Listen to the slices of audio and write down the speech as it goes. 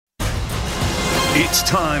It's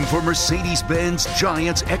time for Mercedes-Benz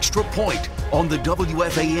Giants Extra Point on the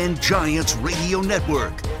WFAN Giants Radio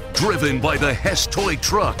Network. Driven by the Hess Toy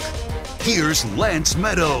Truck. Here's Lance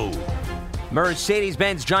Meadow.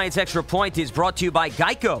 Mercedes-Benz Giants Extra Point is brought to you by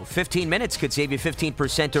Geico. 15 minutes could save you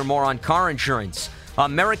 15% or more on car insurance.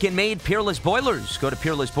 American-made Peerless Boilers. Go to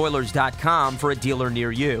peerlessboilers.com for a dealer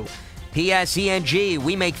near you. PSENG,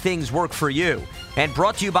 we make things work for you. And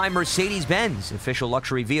brought to you by Mercedes-Benz, official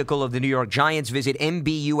luxury vehicle of the New York Giants. Visit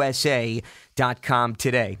MBUSA.com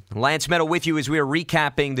today. Lance Meadow with you as we are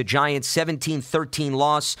recapping the Giants' 17-13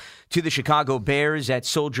 loss to the Chicago Bears at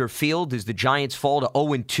Soldier Field as the Giants fall to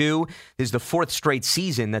 0-2. This is the fourth straight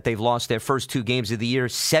season that they've lost their first two games of the year,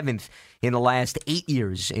 seventh in the last 8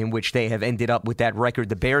 years in which they have ended up with that record.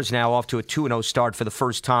 The Bears now off to a 2-0 start for the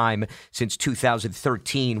first time since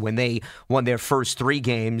 2013 when they won their first three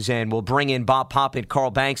games. And we'll bring in Bob Pop and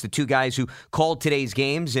Carl Banks, the two guys who called today's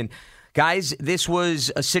games. And guys, this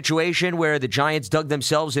was a situation where the Giants dug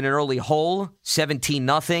themselves in an early hole,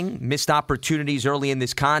 17-0, missed opportunities early in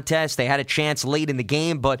this contest. They had a chance late in the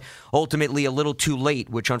game, but ultimately a little too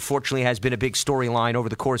late, which unfortunately has been a big storyline over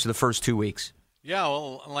the course of the first 2 weeks. Yeah,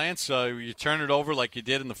 well, Lance, you turn it over like you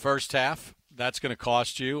did in the first half. That's going to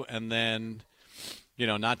cost you. And then,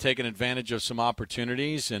 not taking advantage of some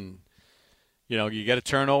opportunities. And, you get a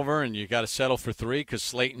turnover and you got to settle for three because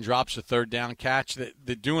Slayton drops a third down catch.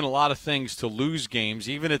 They're doing a lot of things to lose games,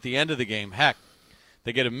 even at the end of the game. Heck,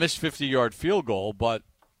 they get a missed 50-yard field goal, but,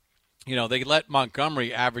 they let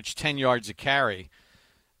Montgomery average 10 yards a carry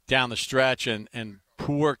down the stretch and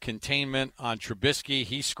poor containment on Trubisky.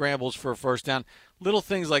 He scrambles for a first down. Little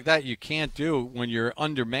things like that you can't do when you're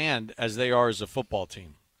undermanned as they are as a football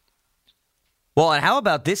team. Well, and how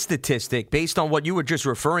about this statistic? Based on what you were just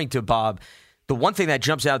referring to, Bob, the one thing that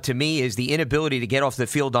jumps out to me is the inability to get off the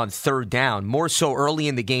field on third down, more so early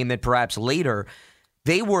in the game than perhaps later.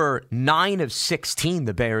 They were 9 of 16,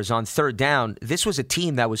 the Bears, on third down. This was a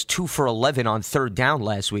team that was 2 for 11 on third down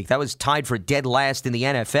last week. That was tied for dead last in the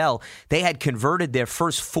NFL. They had converted their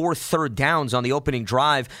first 4 third downs on the opening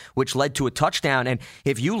drive, which led to a touchdown. And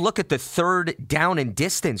if you look at the third down and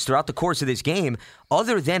distance throughout the course of this game,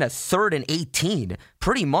 other than a 3rd and 18,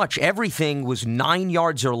 pretty much everything was 9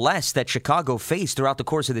 yards or less that Chicago faced throughout the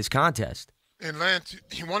course of this contest. And Lance,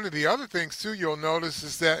 one of the other things, too, you'll notice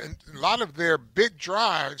is that in a lot of their big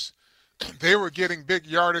drives, they were getting big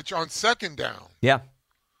yardage on second down. Yeah.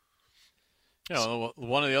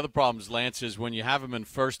 One of the other problems, Lance, is when you have them in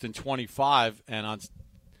 1st and 25, and on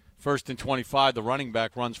 1st and 25, the running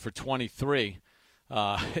back runs for 23.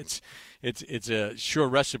 It's a sure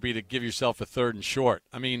recipe to give yourself a 3rd and short.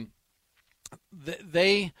 I mean,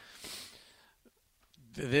 they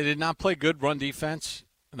did not play good run defense.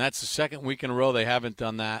 And that's the second week in a row they haven't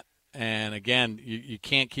done that. And, again, you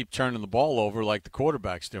can't keep turning the ball over like the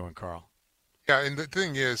quarterback's doing, Carl. Yeah, and the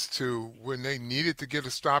thing is, too, when they needed to get a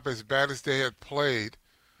stop as bad as they had played,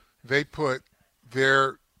 they put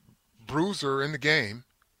their bruiser in the game,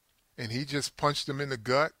 and he just punched them in the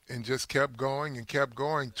gut and just kept going and kept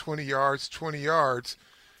going, 20 yards,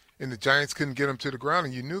 and the Giants couldn't get him to the ground.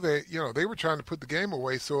 And you knew they were trying to put the game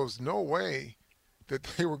away, so there was no way that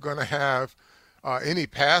they were going to have any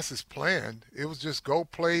passes planned. It was just go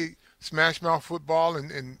play smash mouth football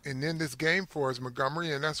and end this game for us,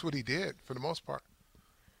 Montgomery, and that's what he did for the most part.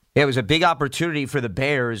 Yeah, it was a big opportunity for the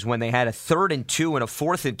Bears when they had a 3rd and 2 and a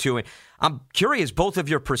 4th and 2. And I'm curious, both of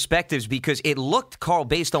your perspectives, because it looked, Carl,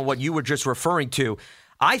 based on what you were just referring to,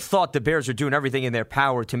 I thought the Bears were doing everything in their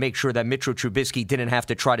power to make sure that Mitchell Trubisky didn't have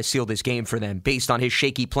to try to seal this game for them based on his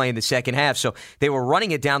shaky play in the second half. So they were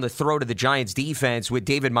running it down the throat of the Giants defense with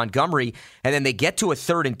David Montgomery, and then they get to a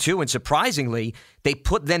 3rd and 2, and surprisingly, they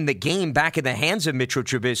put then the game back in the hands of Mitchell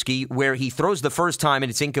Trubisky, where he throws the first time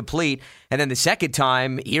and it's incomplete. And then the second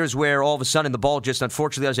time, here's where all of a sudden the ball just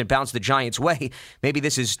unfortunately doesn't bounce the Giants' way. Maybe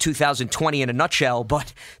this is 2020 in a nutshell,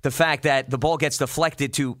 but the fact that the ball gets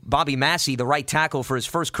deflected to Bobby Massey, the right tackle, for his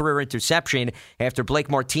first career interception after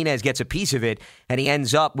Blake Martinez gets a piece of it, and he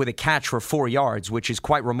ends up with a catch for 4 yards, which is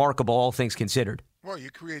quite remarkable, all things considered. Well,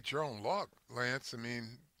 you create your own luck, Lance. I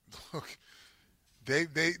mean, look.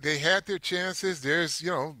 They had their chances. There's,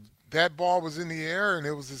 that ball was in the air, and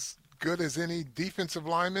it was as good as any defensive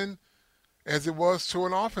lineman as it was to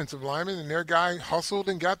an offensive lineman, and their guy hustled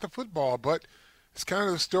and got the football. But it's kind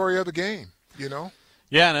of the story of the game,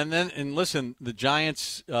 Yeah, and listen, the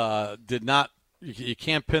Giants did not – you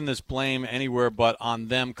can't pin this blame anywhere but on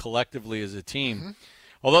them collectively as a team. Mm-hmm.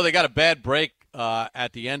 Although they got a bad break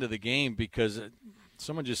at the end of the game because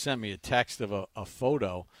someone just sent me a text of a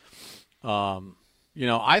photo.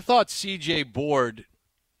 I thought C.J. Board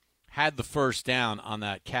had the first down on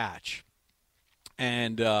that catch.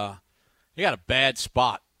 and he got a bad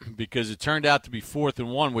spot because it turned out to be 4th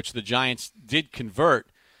and 1, which the Giants did convert.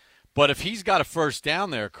 But if he's got a first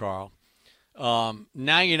down there, Carl,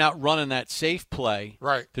 now you're not running that safe play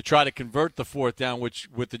to try to convert the 4th down, which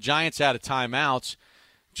with the Giants out of timeouts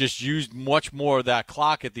just used much more of that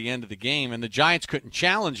clock at the end of the game. And the Giants couldn't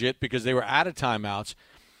challenge it because they were out of timeouts.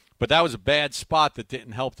 But that was a bad spot that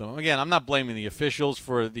didn't help them. Again, I'm not blaming the officials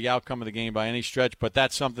for the outcome of the game by any stretch, but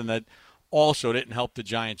that's something that also didn't help the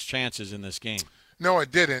Giants' chances in this game. No,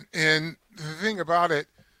 it didn't. And the thing about it,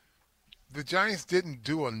 the Giants didn't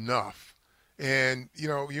do enough. And,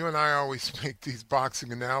 you and I always make these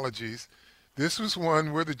boxing analogies. This was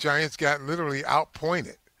one where the Giants got literally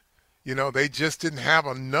outpointed. They just didn't have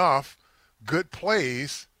enough good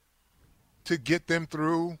plays to get them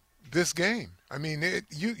through this game. I mean,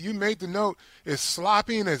 you made the note, as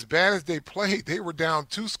sloppy and as bad as they played, they were down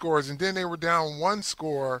 2 scores, and then they were down 1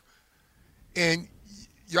 score. And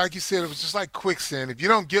like you said, it was just like quicksand. If you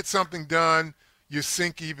don't get something done, you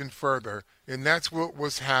sink even further. And that's what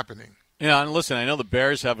was happening. And listen, I know the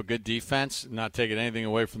Bears have a good defense, not taking anything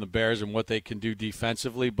away from the Bears and what they can do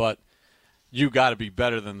defensively, but you got to be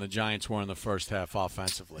better than the Giants were in the first half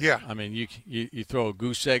offensively. Yeah. I mean, you throw a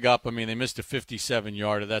goose egg up. I mean, they missed a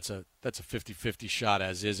 57-yarder. That's a 50-50 shot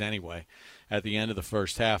as is anyway at the end of the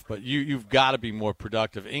first half. But you've got to be more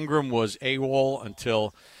productive. Ingram was AWOL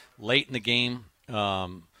until late in the game.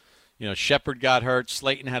 Shepard got hurt.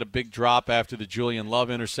 Slayton had a big drop after the Julian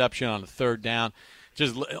Love interception on the 3rd down.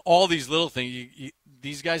 Just all these little things.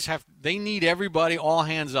 These guys they need everybody, all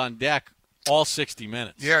hands on deck, all 60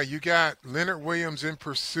 minutes. Yeah, you got Leonard Williams in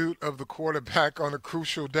pursuit of the quarterback on a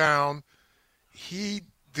crucial down. He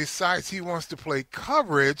decides he wants to play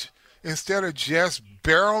coverage instead of just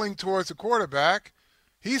barreling towards the quarterback.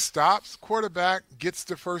 He stops, quarterback gets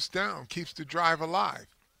the first down, keeps the drive alive.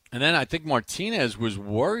 And then I think Martinez was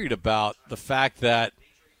worried about the fact that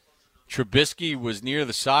Trubisky was near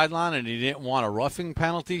the sideline and he didn't want a roughing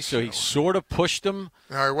penalty, so he sort of pushed him.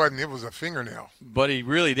 No, it wasn't. It was a fingernail. But he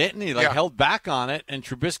really didn't. He held back on it, and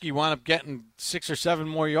Trubisky wound up getting 6 or 7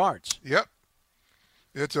 more yards. Yep.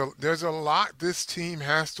 There's a lot this team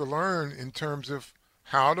has to learn in terms of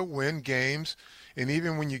how to win games. And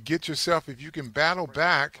even when you get yourself, if you can battle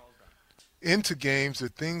back into games, the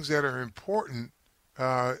things that are important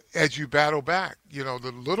as you battle back.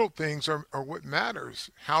 The little things are what matters.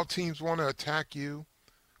 How teams want to attack you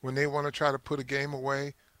when they want to try to put a game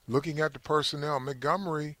away. Looking at the personnel,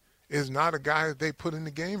 Montgomery is not a guy that they put in the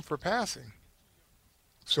game for passing.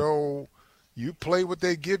 So you play what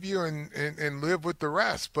they give you and live with the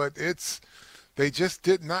rest. But they just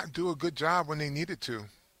did not do a good job when they needed to.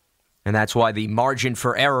 And that's why the margin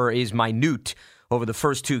for error is minute over the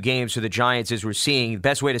first 2 games for the Giants, as we're seeing. The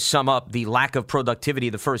best way to sum up the lack of productivity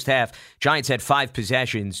of the first half, Giants had 5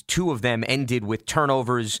 possessions. 2 of them ended with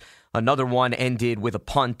turnovers. Another one ended with a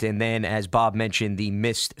punt, and then, as Bob mentioned, the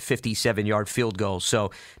missed 57-yard field goal.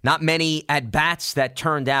 So not many at-bats that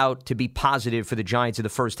turned out to be positive for the Giants in the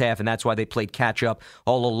first half, and that's why they played catch-up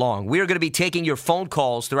all along. We are going to be taking your phone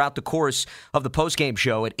calls throughout the course of the postgame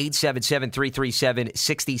show at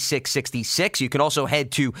 877-337-6666. You can also head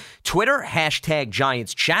to Twitter,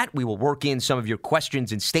 #GiantsChat. We will work in some of your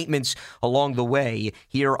questions and statements along the way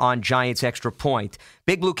here on Giants Extra Point.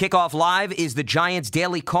 Big Blue Kickoff Live is the Giants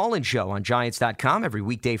Daily Call-In Show on Giants.com every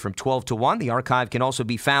weekday from 12 to 1. The archive can also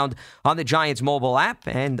be found on the Giants mobile app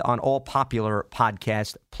and on all popular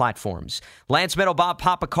podcast platforms. Lance Meadow, Bob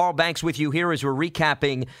Papa, Carl Banks with you here as we're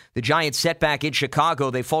recapping the Giants setback in Chicago.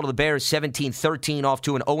 They fall to the Bears 17-13 off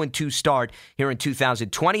to an 0-2 start here in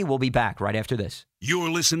 2020. We'll be back right after this. You're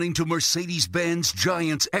listening to Mercedes-Benz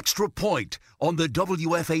Giants Extra Point on the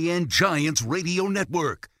WFAN Giants Radio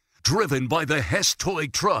Network. Driven by the Hess Toy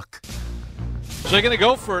Truck. So they're going to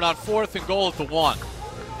go for it on 4th and goal at the 1.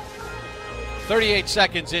 38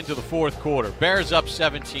 seconds into the 4th quarter. Bears up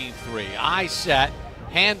 17-3. Eye set.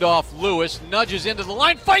 Handoff. Lewis nudges into the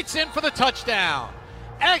line. Fights in for the touchdown.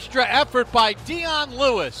 Extra effort by Dion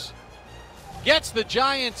Lewis. Gets the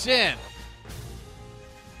Giants in.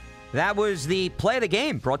 That was the play of the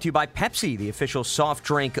game, brought to you by Pepsi, the official soft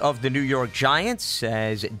drink of the New York Giants,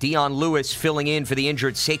 as Dion Lewis filling in for the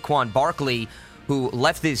injured Saquon Barkley, who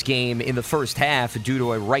left this game in the first half due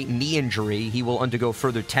to a right knee injury. He will undergo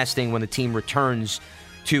further testing when the team returns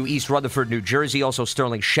to East Rutherford, New Jersey. Also,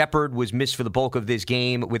 Sterling Shepard was missed for the bulk of this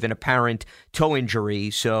game with an apparent toe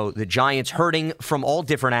injury. So the Giants hurting from all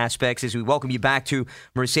different aspects as we welcome you back to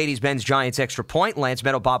Mercedes-Benz Giants Extra Point. Lance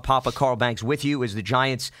Meadow, Bob Papa, Carl Banks with you as the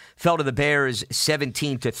Giants fell to the Bears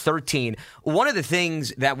 17-13. One of the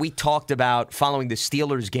things that we talked about following the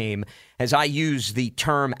Steelers game, as I use the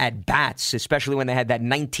term at bats, especially when they had that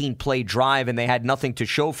 19-play drive and they had nothing to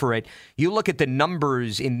show for it. You look at the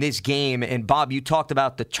numbers in this game, and Bob, you talked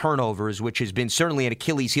about the turnovers, which has been certainly an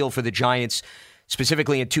Achilles heel for the Giants.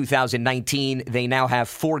 Specifically in 2019, they now have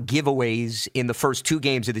 4 giveaways in the first 2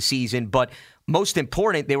 games of the season. But most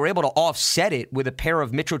important, they were able to offset it with a pair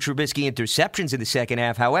of Mitchell Trubisky interceptions in the second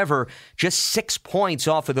half. However, just 6 points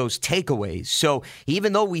off of those takeaways. So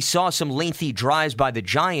even though we saw some lengthy drives by the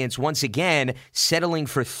Giants, once again, settling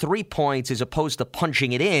for 3 points as opposed to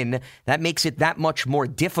punching it in, that makes it that much more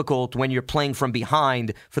difficult when you're playing from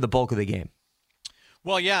behind for the bulk of the game.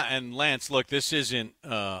 Well, yeah, and Lance, look, this isn't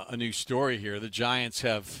a new story here. The Giants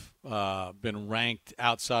have been ranked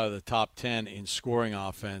outside of the top 10 in scoring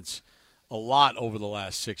offense a lot over the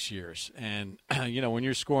last 6 years. And, when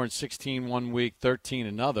you're scoring 16 one week, 13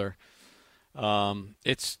 another,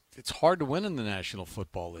 it's hard to win in the National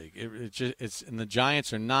Football League. And the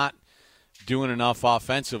Giants are not doing enough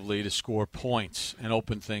offensively to score points and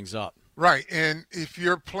open things up. Right, and if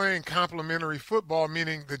you're playing complementary football,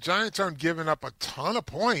 meaning the Giants aren't giving up a ton of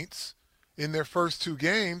points in their first 2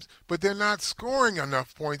 games, but they're not scoring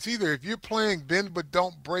enough points either. If you're playing bend but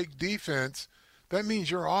don't break defense, that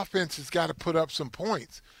means your offense has got to put up some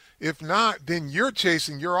points. If not, then your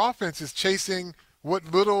offense is chasing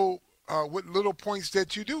what little points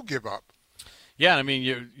that you do give up. Yeah, I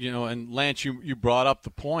mean, and Lance, you brought up the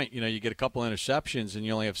point. You get a couple interceptions and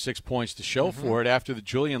you only have 6 points to show for it. After the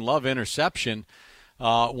Julian Love interception,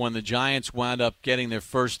 when the Giants wound up getting their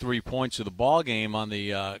first 3 points of the ball game on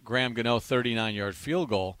the Graham Gano 39-yard field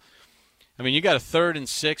goal, I mean, you got a 3rd and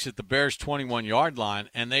 6 at the Bears' 21-yard line,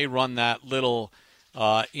 and they run that little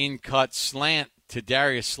in-cut slant to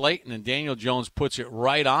Darius Slayton, and Daniel Jones puts it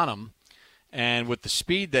right on him. And with the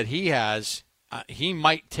speed that he has, he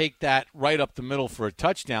might take that right up the middle for a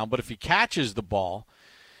touchdown. But if he catches the ball,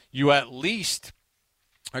 you at least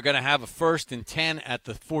are going to have a 1st and 10 at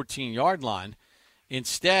the 14-yard line.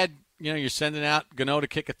 Instead, you're sending out Gano to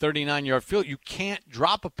kick a 39-yard field. You can't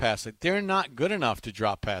drop a pass. They're not good enough to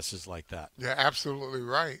drop passes like that. Yeah, absolutely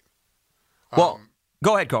right. Well,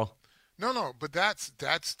 go ahead, Carl. No, but that's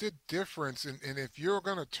the difference. And if you're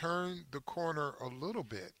going to turn the corner a little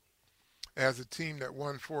bit, as a team that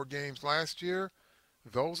won 4 games last year,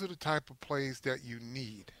 those are the type of plays that you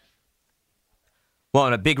need. Well,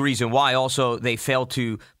 and a big reason why also they failed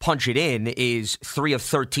to punch it in is 3 of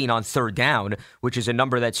 13 on 3rd down, which is a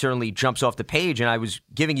number that certainly jumps off the page. And I was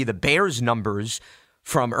giving you the Bears numbers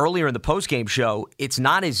from earlier in the postgame show. It's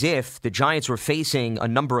not as if the Giants were facing a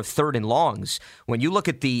number of 3rd and longs. When you look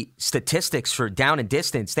at the statistics for down and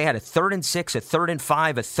distance, they had a 3rd and 6, a 3rd and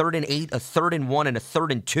 5, a 3rd and 8, a 3rd and 1, and a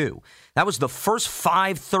 3rd and 2. That was the first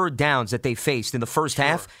 5 third downs that they faced in the first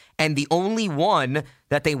half, and the only one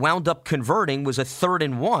that they wound up converting was a 3rd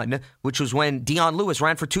and 1, which was when Dion Lewis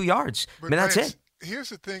ran for 2 yards. But that's it. Here's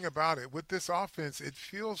the thing about it. With this offense, it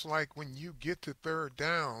feels like when you get to 3rd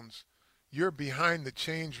downs, you're behind the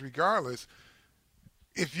chains regardless.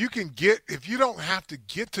 If you don't have to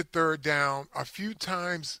get to 3rd down a few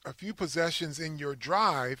times, a few possessions in your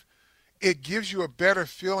drive, it gives you a better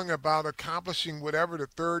feeling about accomplishing whatever the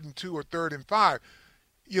 3rd and 2 or 3rd and 5.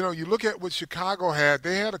 You look at what Chicago had.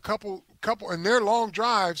 They had a couple in their long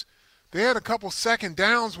drives. They had a couple 2nd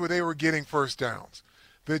downs where they were getting 1st downs.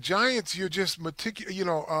 The Giants, you're just meticulously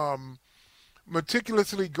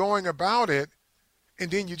going about it, and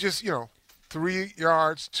then you just 3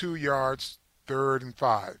 yards, 2 yards, 3rd and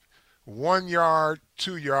 5. 1 yard,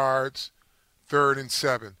 2 yards, 3rd and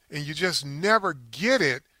 7. And you just never get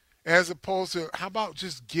it, as opposed to how about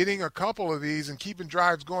just getting a couple of these and keeping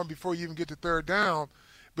drives going before you even get to 3rd down.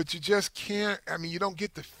 But you just can't – you don't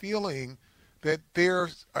get the feeling that they're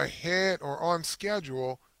ahead or on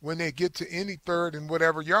schedule when they get to any 3rd and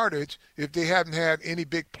whatever yardage if they haven't had any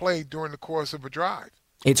big play during the course of a drive.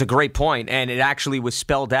 It's a great point, and it actually was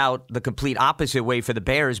spelled out the complete opposite way for the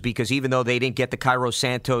Bears, because even though they didn't get the Cairo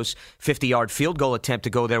Santos 50-yard field goal attempt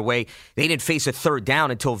to go their way, they didn't face a 3rd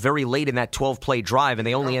down until very late in that 12-play drive, and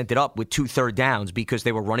they only ended up with 2 third downs because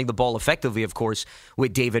they were running the ball effectively, of course,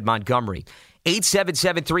 with David Montgomery.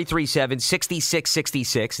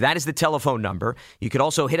 877-337-6666. That is the telephone number. You could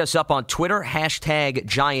also hit us up on Twitter,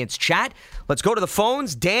 #GiantsChat. Let's go to the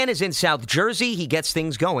phones. Dan is in South Jersey. He gets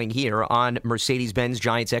things going here on Mercedes-Benz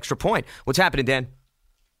Giants Extra Point. What's happening, Dan?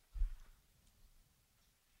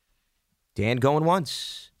 Dan going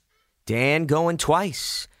once. Dan going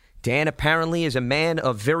twice. Dan apparently is a man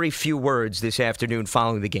of very few words this afternoon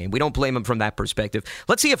following the game. We don't blame him from that perspective.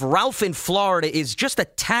 Let's see if Ralph in Florida is just a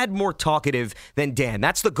tad more talkative than Dan.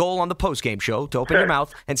 That's the goal on the postgame show, to open your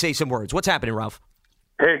mouth and say some words. What's happening, Ralph?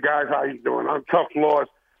 Hey, guys, how you doing? I'm tough loss.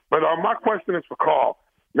 But my question is for Carl.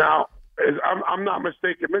 Now, I'm not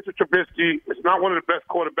mistaken. Mr. Trubisky is not one of the best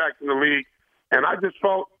quarterbacks in the league, and I just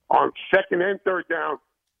felt on second and third down,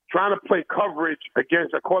 trying to play coverage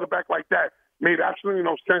against a quarterback like that made absolutely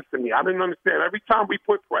no sense to me. I didn't understand. Every time we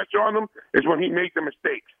put pressure on him is when he made the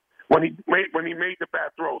mistakes, when he made the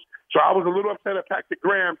bad throws. So I was a little upset at Patrick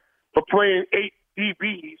Graham for playing 8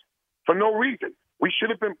 DBs for no reason. We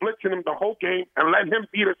should have been blitzing him the whole game and let him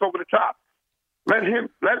beat us over the top. Let him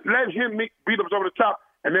beat us over the top,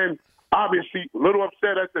 and then obviously a little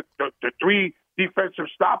upset at the 3 defensive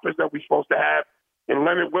stoppers that we're supposed to have in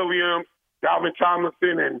Leonard Williams, Dalvin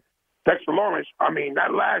Tomlinson, and Dexter Lawrence. I mean,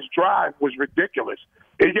 that last drive was ridiculous.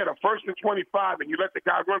 You get a 1st and 25, and you let the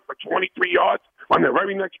guy run for 23 yards on the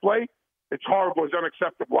very next play. It's horrible. It's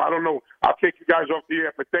unacceptable. I don't know. I'll take you guys off the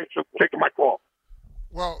air, but thanks for taking my call.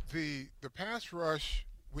 Well, the pass rush,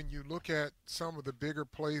 when you look at some of the bigger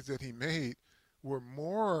plays that he made, were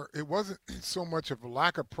more – it wasn't so much of a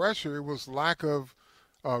lack of pressure. It was lack of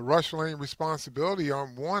rush lane responsibility.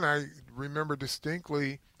 On one, I remember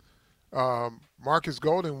distinctly Marcus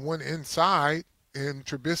Golden went inside, and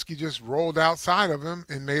Trubisky just rolled outside of him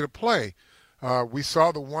and made a play. We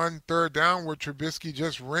saw the 1 third down where Trubisky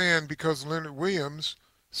just ran because Leonard Williams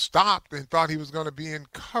stopped and thought he was going to be in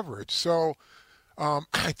coverage. So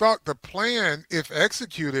I thought the plan, if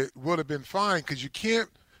executed, would have been fine because you can't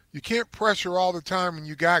pressure all the time when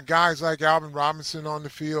you got guys like Alvin Robinson on the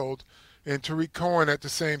field and Tariq Cohen at the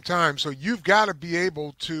same time. So you've got to be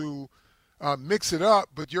able to mix it up,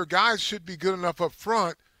 but your guys should be good enough up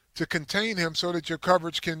front to contain him so that your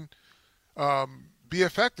coverage can be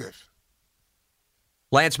effective.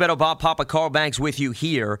 Lance Meadow, Bob Papa, Carl Banks with you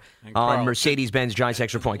here on Mercedes-Benz Giants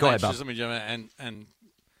Extra Point. Go ahead, Bob. Let me jump in. And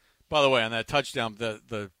by the way, on that touchdown,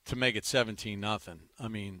 the to make it 17-0. I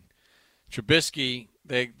mean, Trubisky,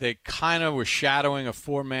 they kind of were shadowing a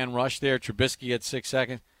 4-man rush there. Trubisky had 6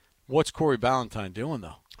 seconds. What's Corey Ballantyne doing,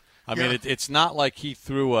 though? I mean, it's not like he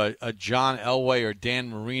threw a John Elway or Dan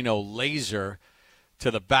Marino laser to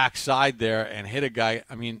the backside there and hit a guy.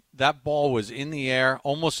 I mean, that ball was in the air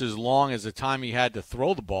almost as long as the time he had to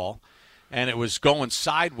throw the ball, and it was going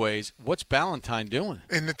sideways. What's Ballantyne doing?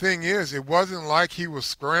 And the thing is, it wasn't like he was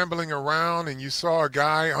scrambling around and you saw a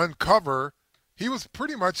guy uncover. He was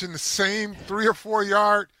pretty much in the same 3 or 4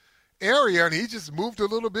 yard area, and he just moved a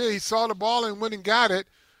little bit. He saw the ball and went and got it.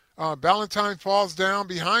 Ballantyne falls down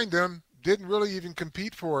behind him, didn't really even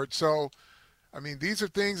compete for it. So, I mean, these are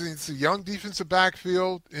things, and it's a young defensive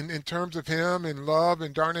backfield in terms of him and Love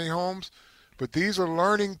and Darnay Holmes, but these are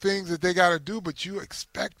learning things that they got to do, but you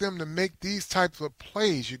expect them to make these types of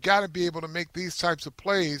plays. You got to be able to make these types of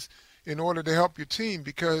plays in order to help your team,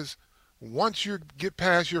 because once you get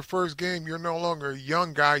past your first game, you're no longer a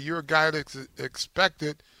young guy. You're a guy that's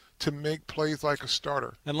expected to make plays like a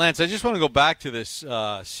starter. And, Lance, I just want to go back to this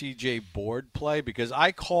C.J. Board play because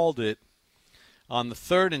I called it on the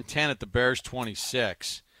 3rd and 10 at the Bears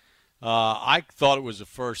 26. I thought it was a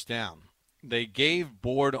first down. They gave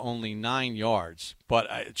Board only 9 yards, but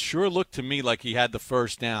it sure looked to me like he had the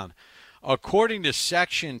first down. According to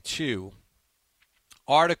Section 2,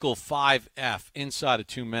 Article 5F, inside of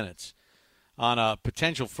 2 minutes, on a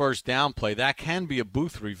potential first down play, that can be a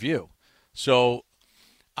booth review. So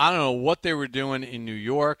I don't know what they were doing in New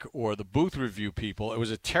York or the booth review people. It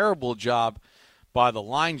was a terrible job by the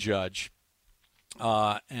line judge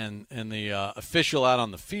and the official out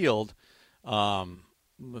on the field,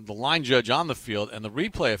 the line judge on the field, and the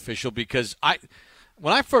replay official, because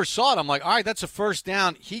when I first saw it, I'm like, all right, that's a first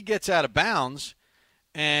down. He gets out of bounds,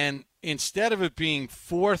 and instead of it being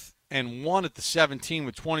 4th and 1 at the 17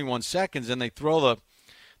 with 21 seconds, and they throw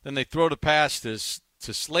the pass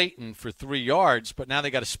to Slayton for 3 yards, but now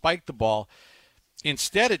they got to spike the ball.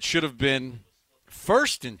 Instead, it should have been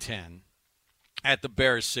 1st and 10 at the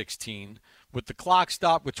Bears 16 with the clock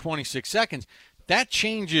stopped with 26 seconds. That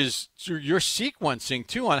changes your sequencing,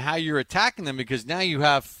 too, on how you're attacking them, because now you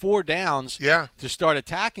have 4 downs to start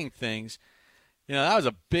attacking things. You know, that was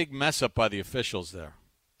a big mess up by the officials there.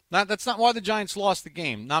 That's not why the Giants lost the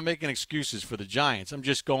game. Not making excuses for the Giants. I'm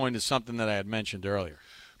just going to something that I had mentioned earlier.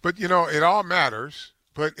 But, you know, it all matters.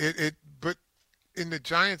 But but in the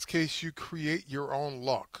Giants' case, you create your own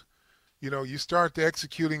luck. You know, you start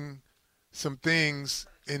executing some things,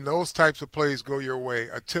 and those types of plays go your way.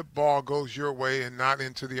 A tip ball goes your way and not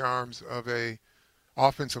into the arms of a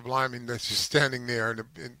offensive lineman that's just standing there and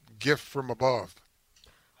a gift from above.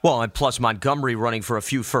 Well, and plus Montgomery running for a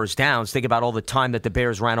few first downs. Think about all the time that the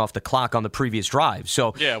Bears ran off the clock on the previous drive.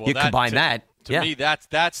 So you combine that. To me,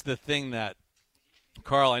 that's the thing that,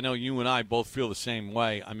 Carl, I know you and I both feel the same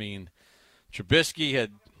way. I mean, Trubisky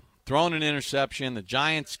had thrown an interception. The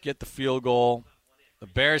Giants get the field goal. The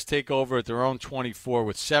Bears take over at their own 24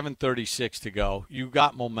 with 7:36 to go. You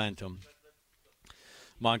got momentum.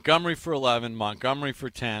 Montgomery for 11, Montgomery for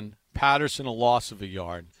 10, Patterson a loss of a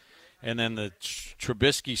yard, and then the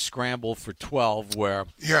Trubisky scramble for 12 where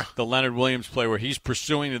the Leonard Williams play where he's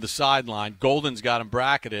pursuing to the sideline. Golden's got him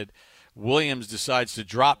bracketed. Williams decides to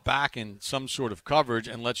drop back in some sort of coverage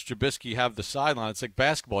and lets Trubisky have the sideline. It's like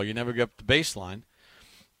basketball. You never get up the baseline.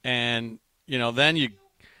 And, then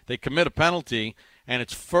they commit a penalty, and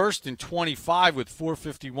it's 1st and 25 with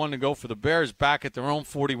 4:51 to go for the Bears back at their own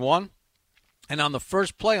 41. And on the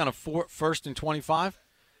first play on a 1st and 25,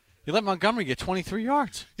 you let Montgomery get 23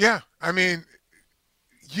 yards. Yeah, I mean,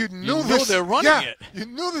 you knew they're running it. You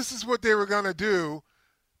knew this is what they were going to do,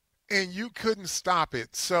 and you couldn't stop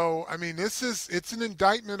it. So, I mean, it's an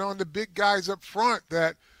indictment on the big guys up front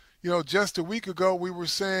that, just a week ago we were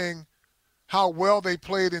saying how well they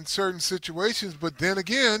played in certain situations, but then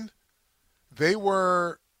again, they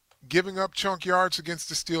were giving up chunk yards against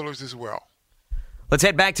the Steelers as well. Let's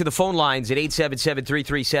head back to the phone lines at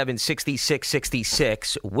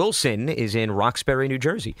 877-337-6666. Wilson is in Roxbury, New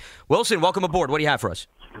Jersey. Wilson, welcome aboard. What do you have for us?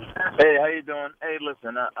 Hey, how you doing? Hey,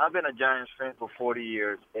 listen, I've been a Giants fan for 40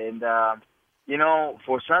 years, and,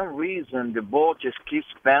 for some reason, the ball just keeps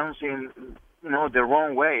bouncing, the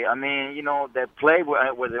wrong way. I mean, that play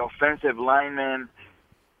with the offensive lineman,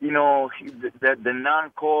 the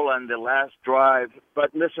non-call on the last drive.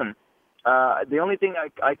 But listen, the only thing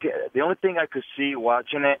I could see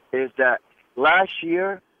watching it is that last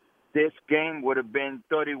year this game would have been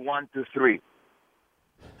 31-3,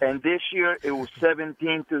 and this year it was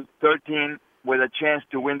 17-13 with a chance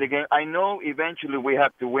to win the game. I know eventually we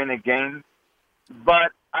have to win a game,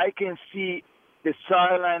 but I can see the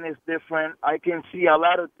sideline is different. I can see a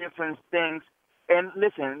lot of different things. And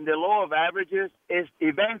listen, the law of averages is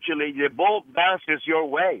eventually the ball bounces your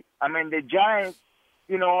way. I mean, the Giants,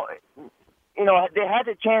 they had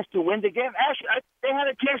a chance to win the game. Actually, they had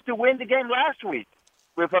a chance to win the game last week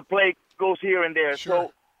if a play goes here and there. Sure.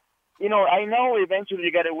 So, I know eventually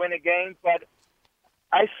you got to win a game, but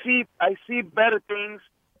I see better things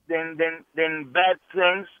than bad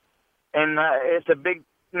things, and it's a big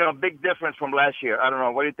difference from last year. I don't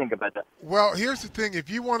know. What do you think about that? Well, here's the thing. If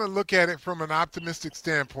you want to look at it from an optimistic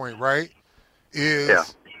standpoint, right,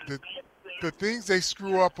 is the things they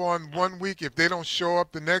screw up on one week, if they don't show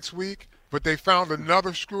up the next week, but they found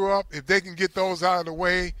another screw up, if they can get those out of the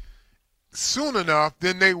way soon enough,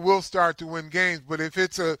 then they will start to win games. But if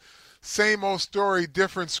it's a same old story,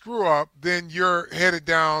 different screw up, then you're headed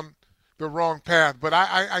down the wrong path. But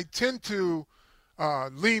I tend to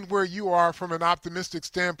lean where you are from an optimistic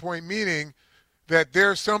standpoint, meaning that there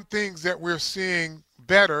are some things that we're seeing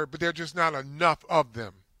better, but there are just not enough of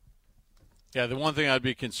them. Yeah, the one thing I'd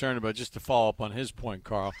be concerned about, just to follow up on his point,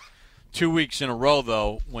 Carl, 2 weeks in a row,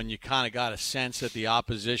 though, when you kind of got a sense that the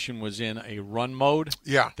opposition was in a run mode,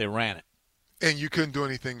 they ran it. And you couldn't do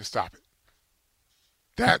anything to stop it.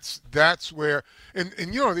 That's where – and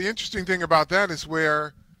the interesting thing about that is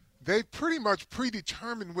where they pretty much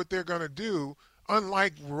predetermined what they're going to do,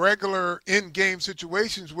 unlike regular in-game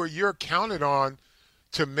situations where you're counted on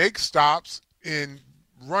to make stops in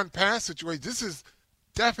run-pass situations. This is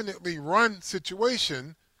definitely run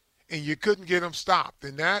situation, and you couldn't get them stopped.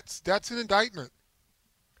 And that's an indictment.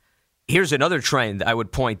 Here's another trend I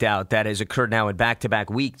would point out that has occurred now in back-to-back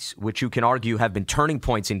weeks, which you can argue have been turning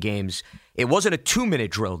points in games. It wasn't a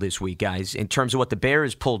 2-minute drill this week, guys, in terms of what the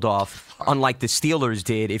Bears pulled off, unlike the Steelers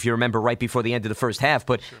did, if you remember, right before the end of the first half.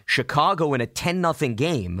 But Chicago in a 10-0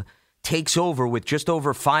 game takes over with just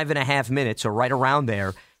over 5.5 minutes, or right around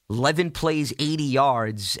there, 11 plays, 80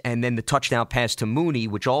 yards, and then the touchdown pass to Mooney,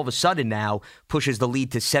 which all of a sudden now pushes the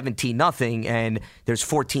lead to 17-0, and there's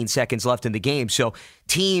 14 seconds left in the game. So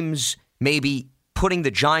teams maybe putting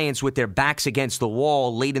the Giants with their backs against the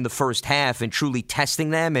wall late in the first half and truly testing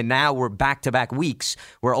them, and now we're back-to-back weeks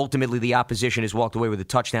where ultimately the opposition has walked away with a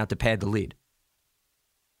touchdown to pad the lead.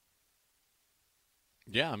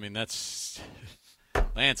 Yeah, I mean, that's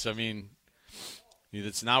 – Lance, I mean –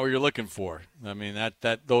 it's not what you're looking for. I mean,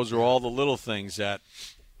 those are all the little things that,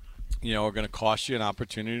 are going to cost you an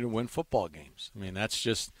opportunity to win football games. I mean, that's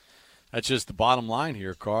just the bottom line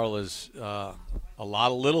here, Carl, is a lot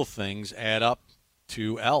of little things add up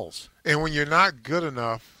to L's. And when you're not good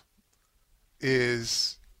enough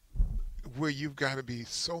is where you've got to be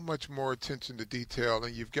so much more attention to detail,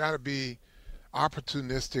 and you've got to be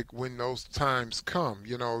opportunistic when those times come.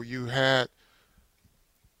 You had –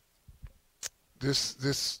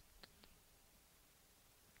 This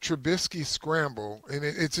Trubisky scramble, and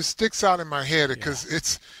it just sticks out in my head because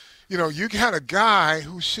it's, you got a guy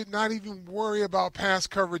who should not even worry about pass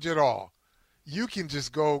coverage at all. You can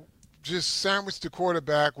just sandwich the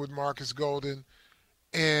quarterback with Marcus Golden,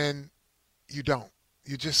 and you don't.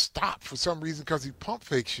 You just stop for some reason because he pump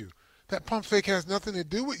fakes you. That pump fake has nothing to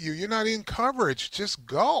do with you. You're not in coverage. Just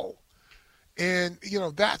go. And,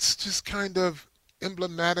 that's just kind of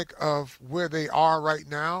emblematic of where they are right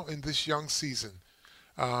now in this young season.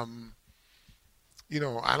 I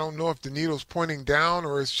don't know if the needle's pointing down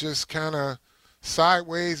or it's just kind of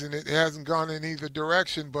sideways and it hasn't gone in either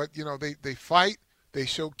direction. But, they fight. They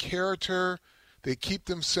show character. They keep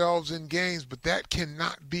themselves in games. But that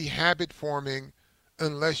cannot be habit-forming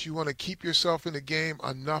unless you want to keep yourself in the game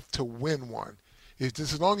enough to win one.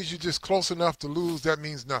 As long as you're just close enough to lose, that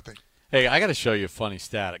means nothing. Hey, I got to show you a funny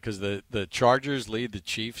stat because the Chargers lead the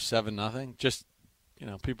Chiefs 7-0. Just,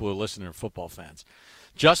 people who listen are football fans.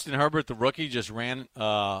 Justin Herbert, the rookie, just ran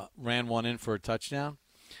one in for a touchdown.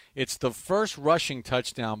 It's the first rushing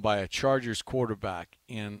touchdown by a Chargers quarterback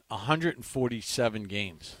in 147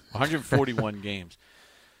 games, 141 games.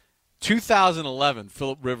 2011,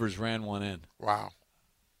 Phillip Rivers ran one in. Wow.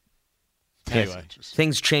 Anyway,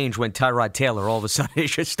 things change when Tyrod Taylor all of a sudden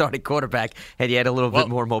is your starting quarterback and you had a little bit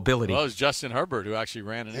more mobility. Well, it was Justin Herbert who actually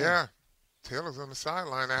ran it in. Yeah. Taylor's on the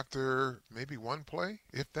sideline after maybe one play,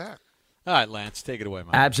 if that. All right, Lance, take it away,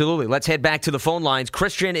 man. Absolutely. Let's head back to the phone lines.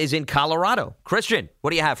 Christian is in Colorado. Christian, what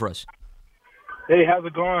do you have for us? Hey, how's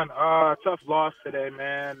it going? Tough loss today,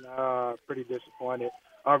 man. Pretty disappointed.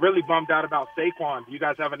 Really bummed out about Saquon. Do you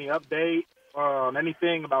guys have any update on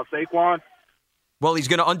anything about Saquon? Well, he's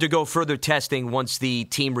going to undergo further testing once the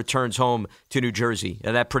team returns home to New Jersey.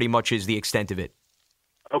 That pretty much is the extent of it.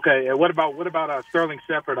 Okay, and what about Sterling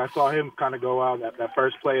Shepard? I saw him kind of go out that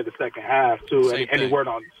first play of the second half, too. Any word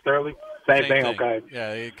on Sterling? Same thing, okay.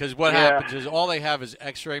 Yeah, because what happens is all they have is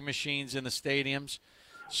X-ray machines in the stadiums,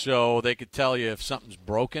 so they could tell you if something's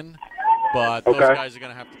broken. But those guys are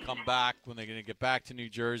going to have to come back. When they're going to get back to New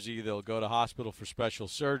Jersey, they'll go to hospital for special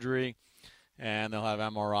surgery, and they'll have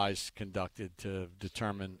MRIs conducted to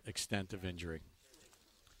determine extent of injury.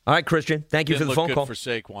 All right, Christian, thank you for the phone call. Didn't look good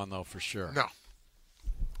for Saquon, though, for sure. No.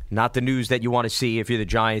 Not the news that you want to see if you're the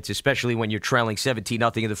Giants, especially when you're trailing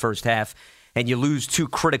 17-0 in the first half and you lose two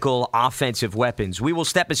critical offensive weapons. We will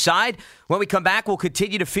step aside. When we come back, we'll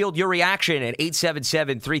continue to field your reaction at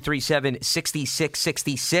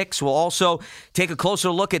 877-337-6666. We'll also take a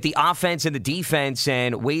closer look at the offense and the defense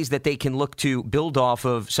and ways that they can look to build off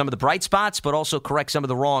of some of the bright spots, but also correct some of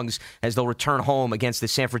the wrongs as they'll return home against the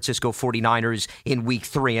San Francisco 49ers in Week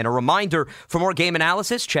 3. And a reminder, for more game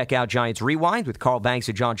analysis, check out Giants Rewind with Carl Banks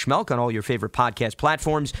and John Schmelk on all your favorite podcast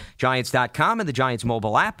platforms, Giants.com and the Giants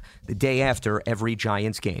mobile app, the day after every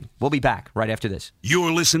Giants game. We'll be back right after this.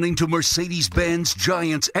 You're listening to Mercedes-Benz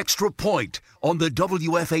Giants Extra Point on the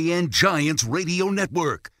WFAN Giants Radio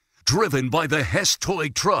Network. Driven by the Hess Toy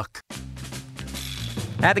Truck.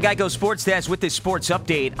 At the Geico Sports Desk with this sports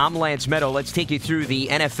update, I'm Lance Meadow. Let's take you through the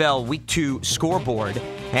NFL Week 2 scoreboard.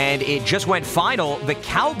 And it just went final. The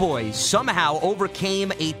Cowboys somehow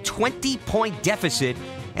overcame a 20-point deficit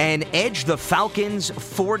and edged the Falcons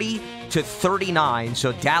 40-39.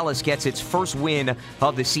 So Dallas gets its first win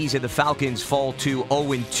of the season. The Falcons fall to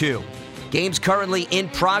 0-2. Games currently in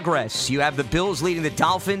progress. You have the Bills leading the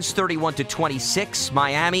Dolphins 31-26.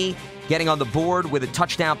 Miami getting on the board with a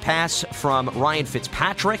touchdown pass from Ryan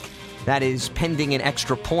Fitzpatrick. That is pending an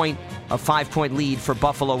extra point. A 5-point lead for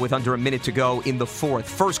Buffalo with under a minute to go in the fourth.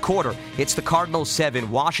 First quarter, it's the Cardinals 7,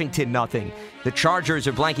 Washington 0. The Chargers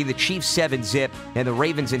are blanking the Chiefs 7-0, and the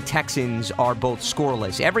Ravens and Texans are both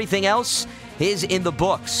scoreless. Everything else is in the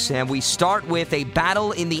books, and we start with a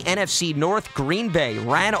battle in the NFC North. Green Bay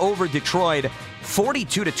ran over Detroit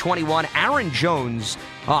 42-21. Aaron Jones,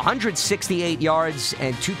 168 yards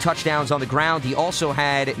and 2 touchdowns on the ground. He also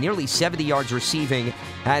had nearly 70 yards receiving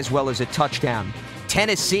as well as a touchdown.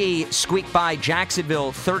 Tennessee squeaked by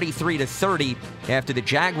Jacksonville 33-30 after the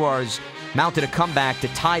Jaguars mounted a comeback to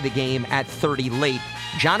tie the game at 30 late.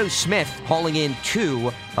 Jonnu Smith hauling in 2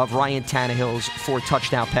 of Ryan Tannehill's 4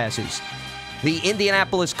 touchdown passes. The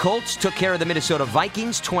Indianapolis Colts took care of the Minnesota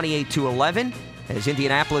Vikings 28-11 as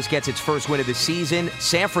Indianapolis gets its first win of the season.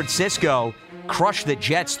 San Francisco crushed the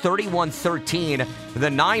Jets 31-13. The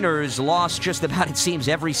Niners lost just about, it seems,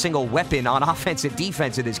 every single weapon on offense and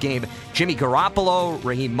defense in this game. Jimmy Garoppolo,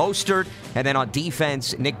 Raheem Mostert, and then on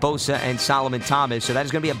defense, Nick Bosa and Solomon Thomas. So that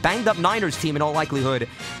is going to be a banged-up Niners team in all likelihood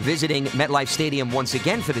visiting MetLife Stadium once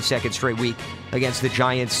again for the second straight week against the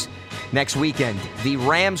Giants. next weekend. The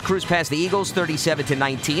Rams cruise past the Eagles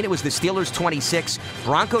 37-19. It was the Steelers 26,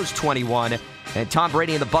 Broncos 21, and Tom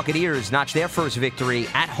Brady and the Buccaneers notched their first victory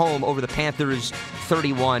at home over the Panthers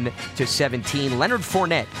 31-17. Leonard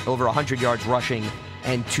Fournette over 100 yards rushing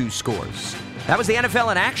and 2 scores. That was the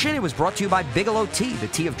NFL in action. It was brought to you by Bigelow Tea, the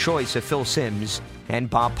tea of choice of Phil Simms and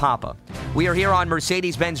Bob Papa. We are here on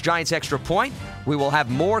Mercedes-Benz Giants Extra Point. We will have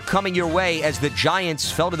more coming your way as the Giants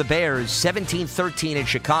fell to the Bears 17-13 in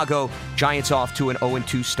Chicago. Giants off to an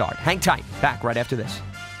 0-2 start. Hang tight. Back right after this.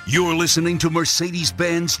 You're listening to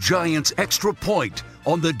Mercedes-Benz Giants Extra Point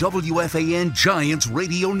on the WFAN Giants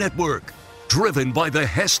Radio Network. Driven by the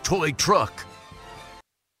Hess Toy Truck.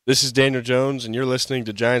 This is Daniel Jones, and you're listening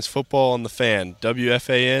to Giants Football on the Fan,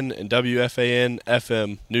 WFAN and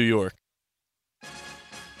WFAN-FM, New York.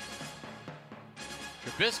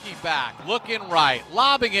 Trubisky back, looking right,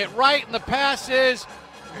 lobbing it right, and the pass is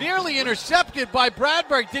nearly intercepted by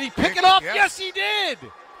Bradbury. Did he pick it off? Yes, he did.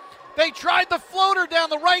 They tried the floater down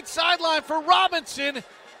the right sideline for Robinson,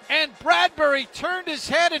 and Bradbury turned his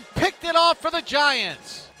head and picked it off for the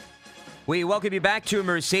Giants. We welcome you back to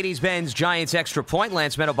Mercedes-Benz Giants Extra Point.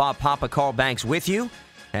 Lance Meadow, Bob Papa, Carl Banks with you,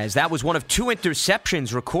 as that was one of 2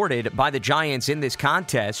 interceptions recorded by the Giants in this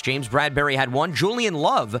contest. James Bradbury had one. Julian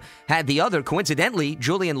Love had the other. Coincidentally,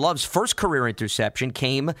 Julian Love's first career interception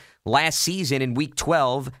came last season in Week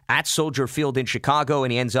 12 at Soldier Field in Chicago,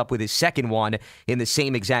 and he ends up with his second one in the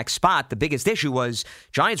same exact spot. The biggest issue was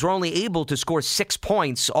Giants were only able to score 6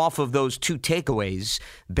 points off of those 2 takeaways.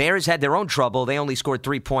 Bears had their own trouble. They only scored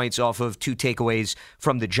 3 points off of 2 takeaways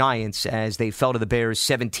from the Giants as they fell to the Bears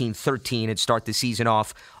 17-13 and start the season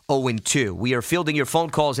off 0-2. We are fielding your phone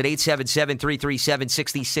calls at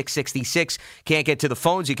 877-337-6666. Can't get to the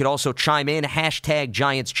phones. You could also chime in. Hashtag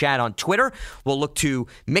Giants Chat on Twitter. We'll look to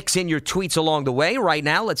mix in your tweets along the way. Right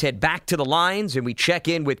now, let's head back to the lines, and we check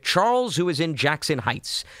in with Charles, who is in Jackson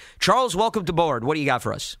Heights. Charles, welcome to board. What do you got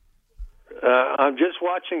for us? I'm just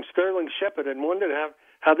watching Sterling Shepard and wondered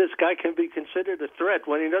how this guy can be considered a threat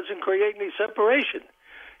when he doesn't create any separation.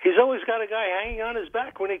 He's always got a guy hanging on his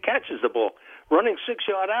back when he catches the ball. Running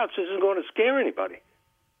 6-yard outs isn't going to scare anybody.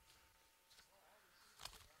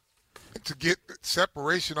 To get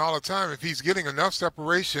separation all the time, if he's getting enough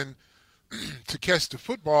separation to catch the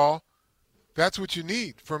football, that's what you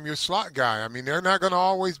need from your slot guy. I mean, they're not going to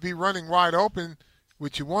always be running wide open.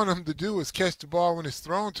 What you want them to do is catch the ball when it's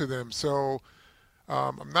thrown to them. So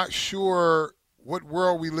I'm not sure what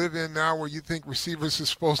world we live in now where you think receivers are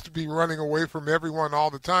supposed to be running away from everyone all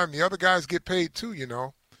the time. The other guys get paid too, you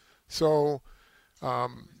know. So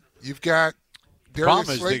you've got Darius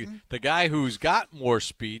Slayton. Problem is the guy who's got more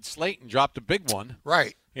speed, Slayton, dropped a big one.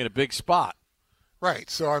 Right. In a big spot. Right.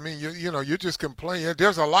 So, I mean, you're just complaining.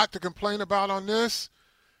 There's a lot to complain about on this,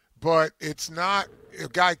 but it's not a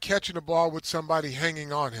guy catching the ball with somebody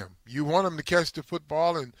hanging on him. You want him to catch the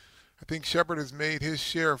football, and I think Shepard has made his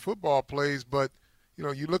share of football plays, but,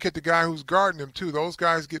 you look at the guy who's guarding him, too. Those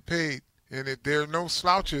guys get paid, and there are no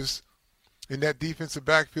slouches in that defensive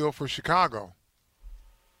backfield for Chicago.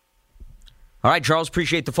 All right, Charles,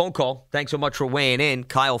 appreciate the phone call. Thanks so much for weighing in.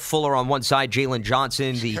 Kyle Fuller on one side, Jalen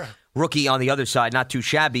Johnson, the rookie on the other side. Not too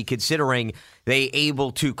shabby considering they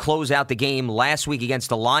able to close out the game last week against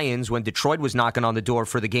the Lions when Detroit was knocking on the door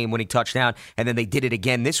for the game-winning touchdown, and then they did it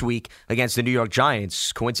again this week against the New York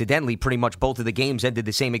Giants. Coincidentally, pretty much both of the games ended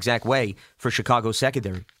the same exact way for Chicago's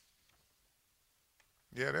secondary.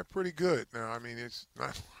 Yeah, they're pretty good. Now, I mean, it's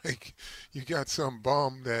not like you got some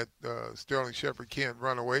bum that Sterling Shepard can't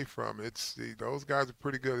run away from. Those guys are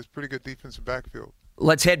pretty good. It's pretty good defensive backfield.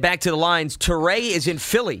 Let's head back to the lines. Teray is in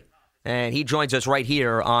Philly, and he joins us right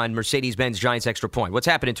here on Mercedes-Benz Giants Extra Point. What's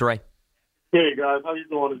happening, Teray? Hey, guys. How you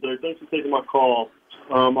doing today? Thanks for taking my call.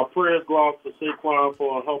 My prayers go out to Saquon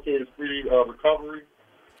for a healthy and speedy recovery.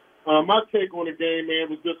 My take on the game, man,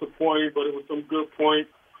 was disappointing, but it was some good points.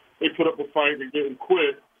 They put up a fight and didn't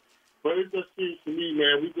quit. But it just seems to me,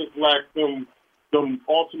 man, we just lack some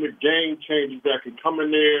ultimate game changers that can come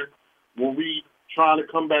in there when we try to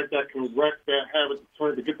come back that can wreck that habit to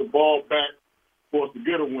turn to get the ball back for us to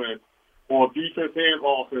get a win on defense and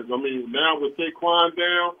offense. I mean, now with Saquon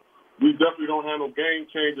down, we definitely don't have no game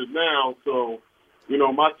changers now. So,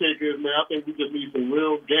 my take is, man, I think we just need some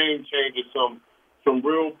real game changers, some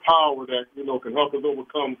real power that, can help us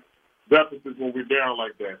overcome deficits when we're down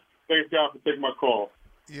like that. Thanks, guys, for taking my call.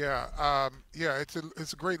 Yeah, it's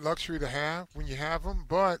a great luxury to have when you have them,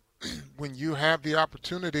 but when you have the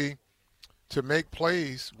opportunity to make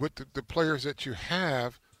plays with the players that you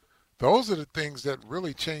have, those are the things that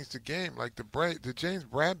really change the game. Like the James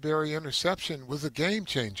Bradbury interception was a game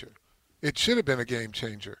changer. It should have been a game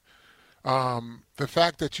changer. The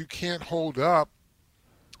fact that you can't hold up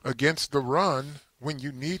against the run when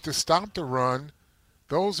you need to stop the run,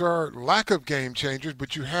 those are lack of game changers,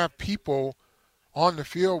 but you have people on the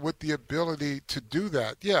field with the ability to do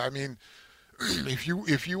that. Yeah, I mean, if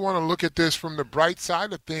you want to look at this from the bright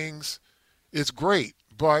side of things, it's great.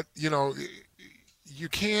 But, you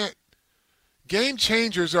can't – game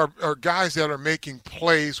changers are guys that are making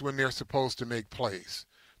plays when they're supposed to make plays.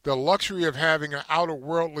 The luxury of having an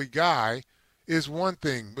outer-worldly guy is one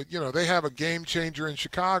thing. But, they have a game changer in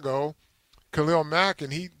Chicago, Khalil Mack,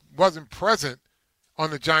 and he wasn't present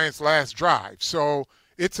on the Giants' last drive. So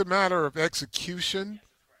it's a matter of execution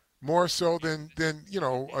more so than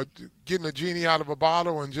getting a genie out of a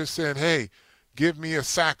bottle and just saying, hey, give me a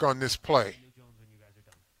sack on this play.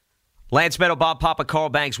 Lance Meadow, Bob Papa, Carl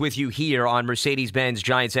Banks with you here on Mercedes-Benz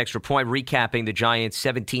Giants Extra Point, recapping the Giants'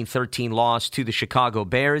 17-13 loss to the Chicago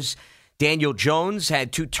Bears. Daniel Jones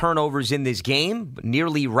had 2 turnovers in this game,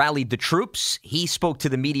 nearly rallied the troops. He spoke to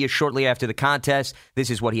the media shortly after the contest. This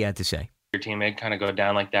is what he had to say. Your teammate kind of go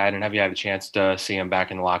down like that, and have you had a chance to see him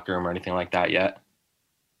back in the locker room or anything like that yet?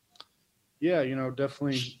 Yeah,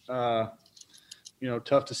 definitely,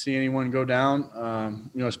 tough to see anyone go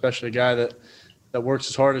down, especially a guy that works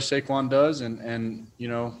as hard as Saquon does. And we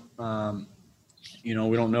don't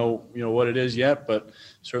know, what it is yet, but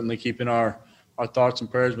certainly keeping our thoughts and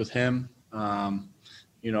prayers with him.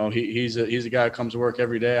 He's a guy who comes to work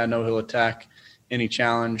every day. I know he'll attack any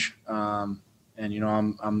challenge.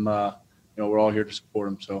 We're all here to support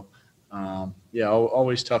him. So,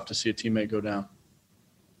 always tough to see a teammate go down.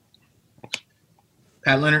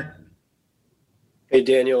 Pat Leonard. Hey,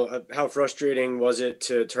 Daniel, how frustrating was it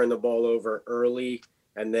to turn the ball over early?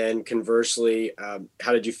 And then conversely,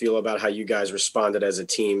 how did you feel about how you guys responded as a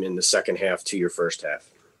team in the second half to your first half?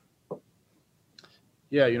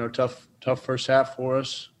 Yeah, tough first half for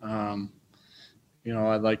us. I'd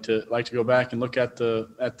like to go back and look at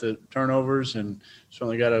the turnovers, and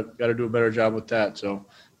certainly got to do a better job with that. So,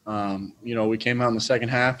 we came out in the second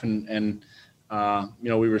half and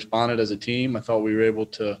we responded as a team. I thought we were able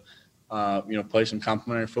to, play some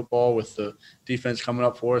complementary football with the defense coming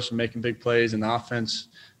up for us and making big plays, and the offense,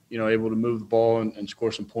 able to move the ball and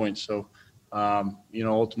score some points. So,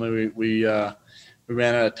 ultimately we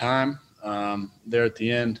ran out of time there at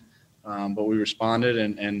the end, but we responded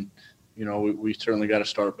and we certainly got to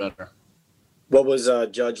start better. What was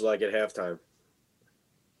Judge like at halftime?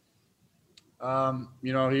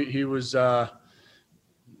 He was,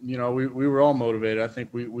 we were all motivated. I think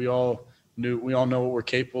we all know what we're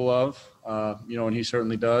capable of, and he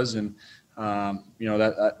certainly does. And,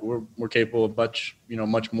 that we're capable of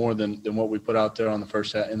much more than what we put out there in the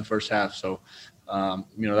first half. So,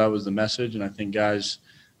 that was the message. And I think guys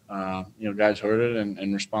heard it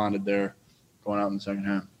and responded there going out in the second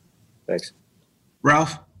half. Thanks.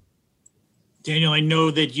 Ralph? Daniel, I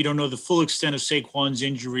know that you don't know the full extent of Saquon's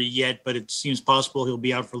injury yet, but it seems possible he'll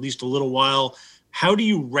be out for at least a little while. How do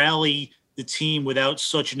you rally the team without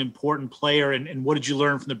such an important player, and what did you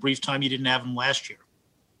learn from the brief time you didn't have him last year?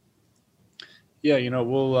 Yeah,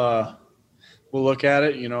 we'll look at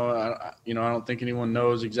it. I don't think anyone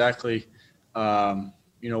knows exactly,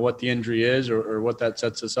 what the injury is or what that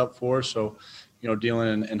sets us up for. So,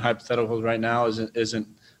 dealing in hypotheticals right now isn't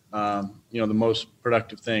the most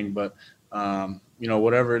productive thing. But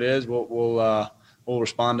whatever it is, we'll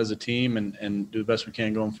respond as a team and do the best we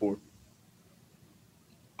can going forward.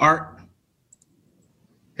 Art.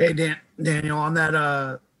 Hey, Daniel, on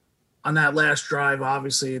that last drive,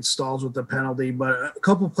 obviously it stalls with the penalty, but a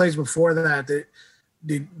couple of plays before that,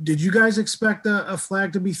 did you guys expect a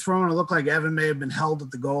flag to be thrown? It looked like Evan may have been held at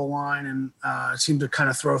the goal line and seemed to kind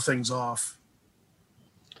of throw things off.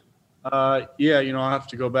 I'll have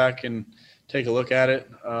to go back and take a look at it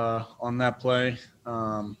on that play.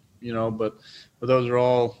 But those are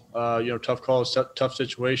all tough calls, tough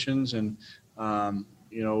situations, and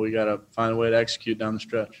we got to find a way to execute down the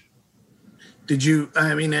stretch. Did you?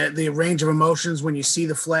 The range of emotions when you see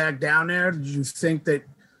the flag down there. Did you think that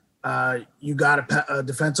you got a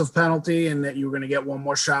defensive penalty and that you were going to get one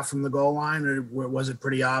more shot from the goal line, or was it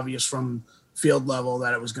pretty obvious from field level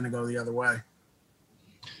that it was going to go the other way?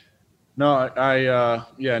 No, I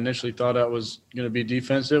initially thought that was going to be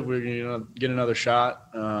defensive. We were going to get another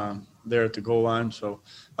shot there at the goal line. So,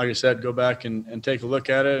 like I said, go back and take a look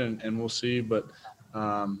at it, and we'll see. But,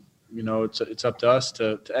 it's up to us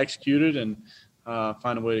to execute it and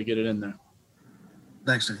find a way to get it in there.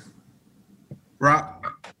 Thanks, Dave.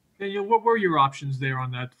 Rock. Daniel, what were your options there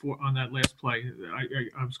on that last play?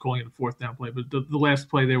 I was calling it a fourth down play, but the last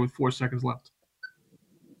play there with 4 seconds left.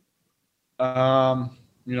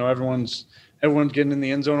 everyone's getting in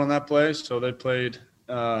the end zone on that play, so they played.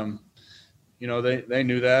 They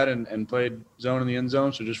knew that and played zone in the end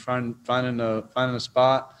zone. So just finding a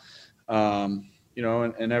spot, and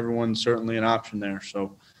everyone's certainly an option there.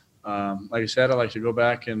 So, like I said, I like to go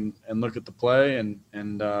back and look at the play and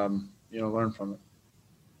learn from it.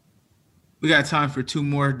 We got time for two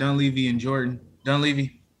more, Dunleavy and Jordan.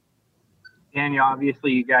 Dunleavy. Daniel,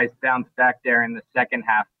 obviously you guys bounced back there in the second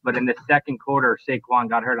half, but in the second quarter, Saquon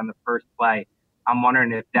got hurt on the first play. I'm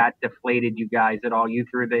wondering if that deflated you guys at all. You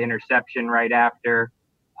threw the interception right after.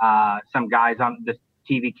 Some guys on the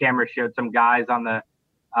TV camera showed some guys on the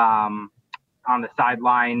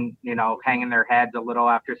sideline, hanging their heads a little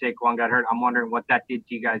after Saquon got hurt. I'm wondering what that did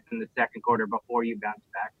to you guys in the second quarter before you bounced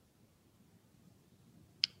back.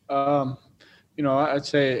 I'd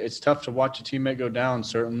say it's tough to watch a teammate go down,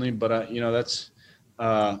 certainly, but that's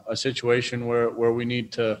a situation where we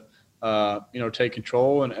need to take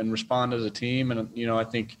control and respond as a team. And, I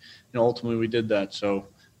think, ultimately we did that. So,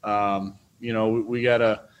 we got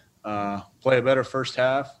to play a better first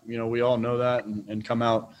half. We all know that and come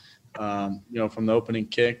out, from the opening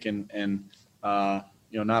kick and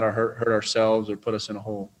not hurt ourselves or put us in a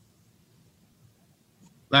hole.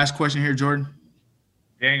 Last question here, Jordan.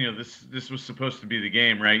 Daniel, this was supposed to be the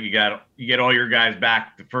game, right? You get all your guys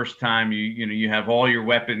back the first time. You have all your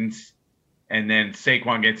weapons. And then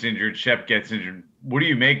Saquon gets injured, Shep gets injured. What do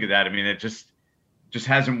you make of that? I mean, it just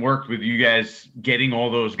hasn't worked with you guys getting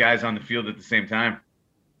all those guys on the field at the same time.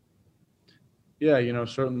 Yeah,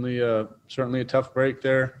 certainly a tough break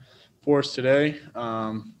there for us today.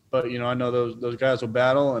 But I know those guys will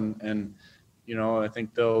battle, and I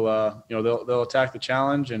think they'll attack the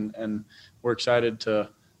challenge, and we're excited to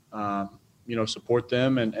support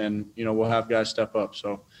them, and we'll have guys step up.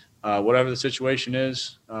 So. Whatever the situation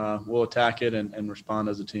is, we'll attack it and respond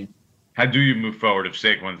as a team. How do you move forward if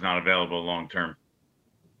Saquon's not available long term?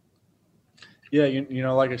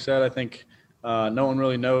 Yeah, like I said, I think no one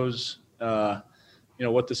really knows,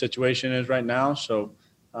 what the situation is right now. So,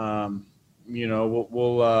 we'll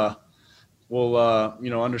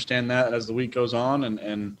understand that as the week goes on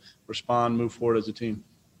and respond, move forward as a team.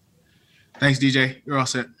 Thanks, DJ. You're all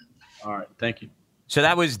set. All right. Thank you. So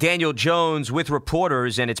that was Daniel Jones with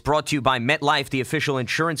reporters, and it's brought to you by MetLife, the official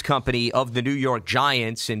insurance company of the New York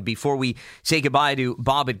Giants. And before we say goodbye to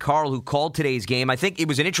Bob and Carl, who called today's game, I think it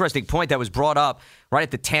was an interesting point that was brought up right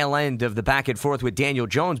at the tail end of the back and forth with Daniel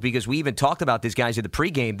Jones, because we even talked about this, guys, in the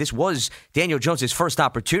pregame. This was Daniel Jones' first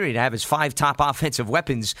opportunity to have his 5 top offensive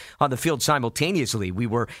weapons on the field simultaneously. We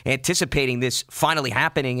were anticipating this finally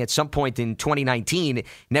happening at some point in 2019. It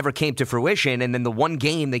never came to fruition, and then the one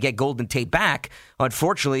game they get Golden Tate back,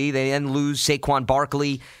 unfortunately, they then lose Saquon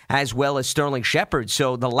Barkley as well as Sterling Shepard.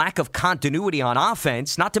 So the lack of continuity on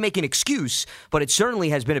offense, not to make an excuse, but it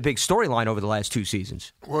certainly has been a big storyline over the last 2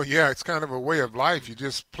 seasons. Well, yeah, it's kind of a way of life. You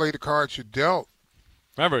just play the cards you're dealt.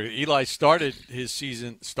 Remember, Eli started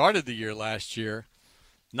the year last year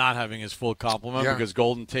not having his full complement because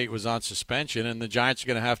Golden Tate was on suspension, and the Giants are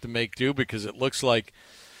going to have to make do because it looks like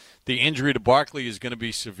the injury to Barkley is going to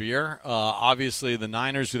be severe. Obviously, the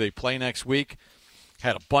Niners, who they play next week,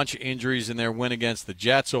 had a bunch of injuries in their win against the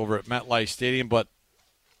Jets over at MetLife Stadium. But,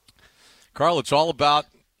 Carl, it's all about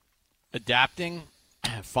adapting,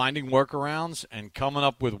 finding workarounds, and coming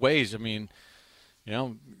up with ways. I mean,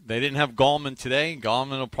 they didn't have Gallman today.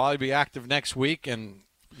 Gallman will probably be active next week, and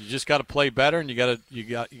you just got to play better, and you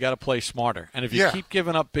got to play smarter. And if you keep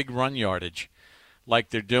giving up big run yardage like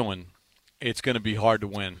they're doing, it's going to be hard to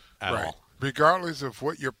win at all. Regardless of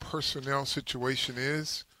what your personnel situation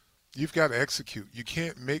is, you've got to execute. You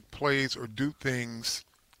can't make plays or do things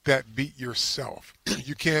that beat yourself.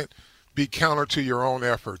 You can't be counter to your own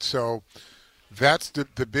efforts. So that's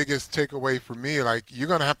the biggest takeaway for me. Like, you're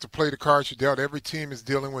going to have to play the cards you dealt. Every team is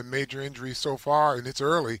dealing with major injuries so far, and it's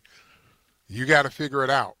early. You got to figure it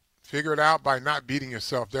out. Figure it out by not beating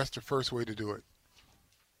yourself. That's the first way to do it.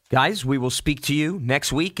 Guys, we will speak to you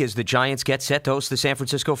next week as the Giants get set to host the San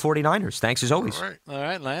Francisco 49ers. Thanks as always. All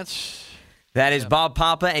right, Lance. That is Bob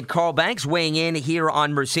Papa and Carl Banks weighing in here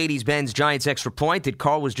on Mercedes-Benz Giants Extra Point. That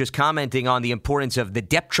Carl was just commenting on the importance of the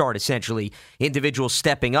depth chart, essentially, individuals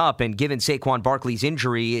stepping up. And given Saquon Barkley's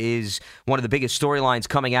injury is one of the biggest storylines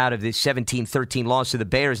coming out of this 17-13 loss to the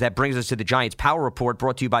Bears. That brings us to the Giants Power Report,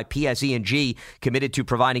 brought to you by PSE&G, committed to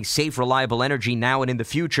providing safe, reliable energy now and in the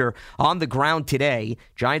future. On the ground today,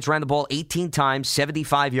 Giants ran the ball 18 times,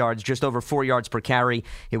 75 yards, just over 4 yards per carry.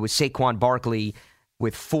 It was Saquon Barkley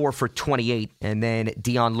with 4 for 28, and then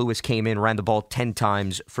Dion Lewis came in, ran the ball 10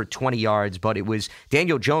 times for 20 yards, but it was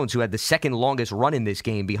Daniel Jones who had the second longest run in this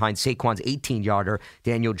game behind Saquon's 18-yarder.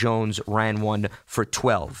 Daniel Jones ran one for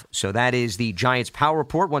 12. So that is the Giants Power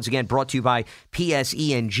Report, once again brought to you by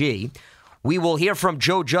PSENG. We will hear from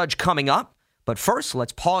Joe Judge coming up, but first,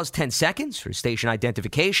 let's pause 10 seconds for station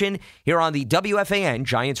identification here on the WFAN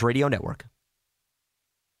Giants Radio Network.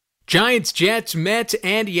 Giants, Jets, Mets,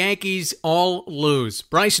 and Yankees all lose.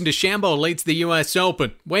 Bryson DeChambeau leads the U.S.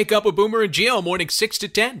 Open. Wake up with Boomer and Gio, morning 6 to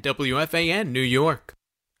 10, WFAN, New York.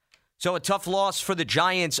 So a tough loss for the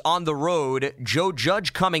Giants on the road. Joe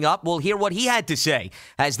Judge coming up. We'll hear what he had to say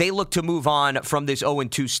as they look to move on from this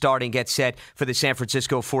 0-2 start and get set for the San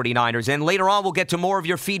Francisco 49ers. And later on, we'll get to more of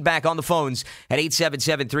your feedback on the phones at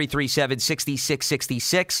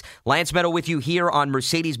 877-337-6666. Lance Meadow with you here on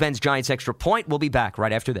Mercedes-Benz Giants Extra Point. We'll be back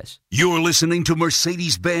right after this. You're listening to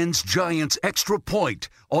Mercedes-Benz Giants Extra Point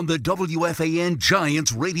on the WFAN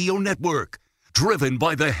Giants Radio Network. Driven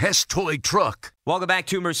by the Hess Toy Truck. Welcome back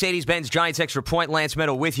to Mercedes-Benz Giants Extra Point. Lance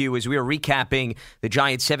Meadow with you as we are recapping the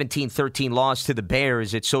Giants' 17-13 loss to the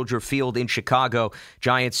Bears at Soldier Field in Chicago.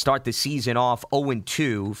 Giants start the season off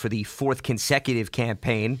 0-2 for the fourth consecutive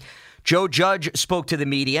campaign. Joe Judge spoke to the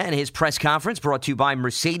media in his press conference brought to you by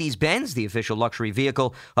Mercedes-Benz, the official luxury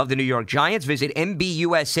vehicle of the New York Giants. Visit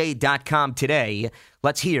MBUSA.com today.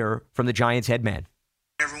 Let's hear from the Giants head man.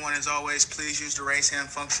 Everyone, as always, please use the raise hand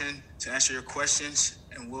function to answer your questions,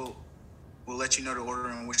 and we'll let you know the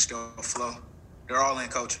order in which they'll flow. They're all in,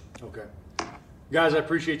 Coach. Okay. Guys, I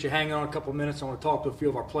appreciate you hanging on a couple minutes. I want to talk to a few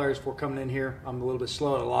of our players before coming in here. I'm a little bit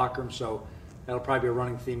slow at the locker room, so that'll probably be a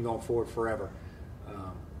running theme going forward forever.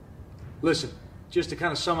 Listen, just to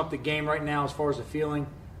kind of sum up the game right now as far as the feeling,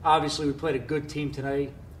 obviously we played a good team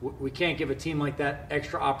today. We can't give a team like that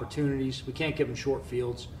extra opportunities. We can't give them short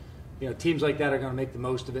fields. You know, teams like that are going to make the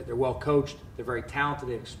most of it. They're well coached. They're very talented.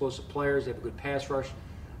 They have explosive players. They have a good pass rush.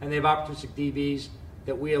 And they have opportunistic DBs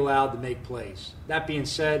that we allowed to make plays. That being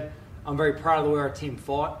said, I'm very proud of the way our team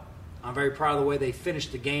fought. I'm very proud of the way they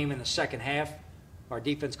finished the game in the second half. Our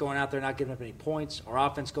defense going out there not giving up any points. Our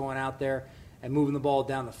offense going out there and moving the ball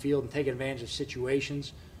down the field and taking advantage of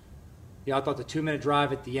situations. You know, I thought the 2-minute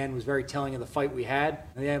drive at the end was very telling of the fight we had.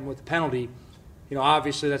 And then with the penalty, you know,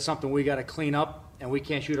 obviously that's something we got to clean up. And we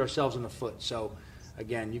can't shoot ourselves in the foot. So,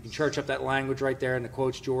 again, you can church up that language right there in the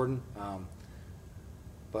quotes, Jordan.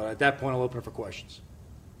 But at that point, I'll open it for questions.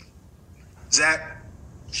 Zach?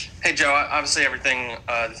 Hey, Joe. Obviously, the thing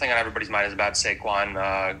on everybody's mind is about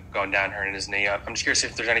Saquon going down, hurting his knee. I'm just curious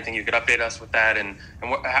if there's anything you could update us with that, and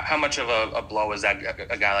how much of a blow was that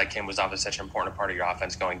a guy like him was obviously such an important part of your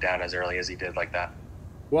offense going down as early as he did like that?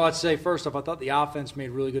 Well, I'd say first off, I thought the offense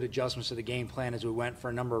made really good adjustments to the game plan as we went for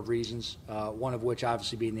a number of reasons, one of which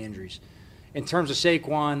obviously being the injuries. In terms of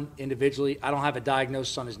Saquon individually, I don't have a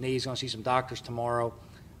diagnosis on his knee. He's going to see some doctors tomorrow.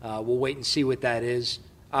 We'll wait and see what that is.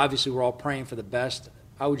 Obviously, we're all praying for the best.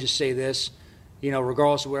 I would just say this, you know,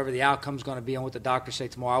 regardless of whatever the outcome's going to be and what the doctors say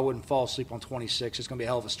tomorrow, I wouldn't fall asleep on 26. It's going to be a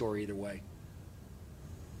hell of a story either way.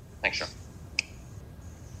 Thanks, Joe.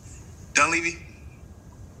 Dunleavy?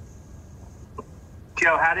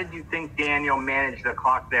 Joe, how did you think Daniel managed the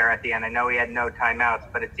clock there at the end? I know he had no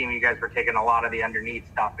timeouts, but it seemed you guys were taking a lot of the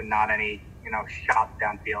underneath stuff and not any, shots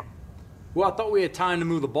downfield. Well, I thought we had time to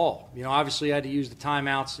move the ball. You know, obviously I had to use the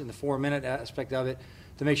timeouts in the 4-minute aspect of it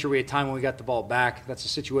to make sure we had time when we got the ball back. That's a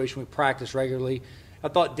situation we practice regularly. I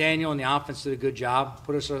thought Daniel and the offense did a good job,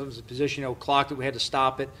 put us in a position, clocked it, we had to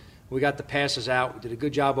stop it. We got the passes out. We did a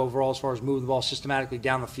good job overall as far as moving the ball systematically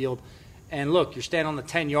down the field. And look, you're standing on the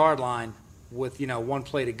 10-yard line with, one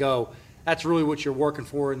play to go. That's really what you're working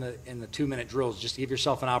for in the 2-minute drills, just to give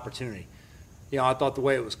yourself an opportunity. I thought the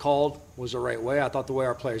way it was called was the right way. I thought the way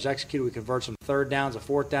our players executed, we convert some third downs, a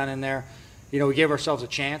fourth down in there. We gave ourselves a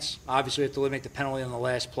chance. Obviously, we have to eliminate the penalty on the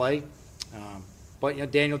last play.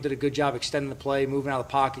 But Daniel did a good job extending the play, moving out of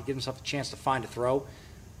the pocket, giving himself a chance to find a throw.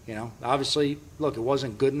 Obviously, look, it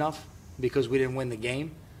wasn't good enough because we didn't win the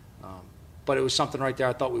game. But it was something right there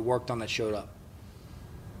I thought we worked on that showed up.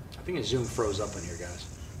 I think his Zoom froze up in here, guys.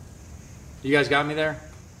 You guys got me there?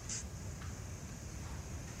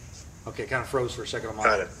 Okay, kind of froze for a second on my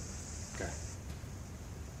end. Okay.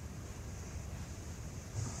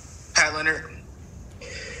 Pat Leonard.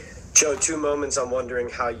 Joe, 2 moments I'm wondering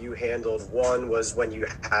how you handled. One was when you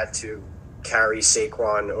had to carry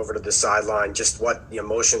Saquon over to the sideline, just what the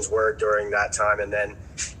emotions were during that time, and then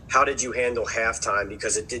how did you handle halftime?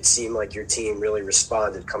 Because it did seem like your team really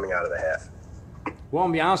responded coming out of the half. Well,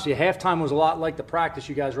 to be honest with you, halftime was a lot like the practice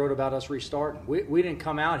you guys wrote about us restarting. We didn't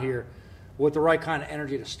come out here with the right kind of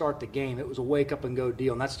energy to start the game. It was a wake-up-and-go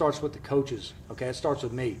deal, and that starts with the coaches, okay? It starts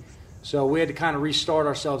with me. So we had to kind of restart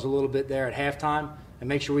ourselves a little bit there at halftime and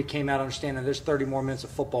make sure we came out understanding there's 30 more minutes of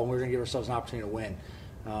football and we're going to give ourselves an opportunity to win.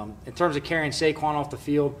 In terms of carrying Saquon off the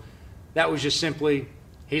field, that was just simply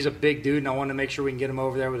he's a big dude, and I wanted to make sure we can get him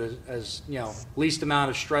over there with as least amount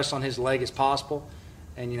of stress on his leg as possible,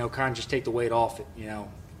 and kind of just take the weight off it. Yeah,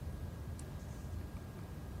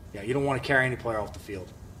 you don't want to carry any player off the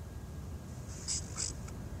field.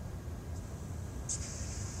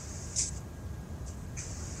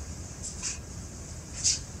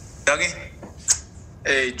 Dougie?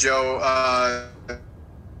 Hey, Joe.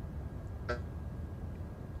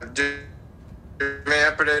 Do you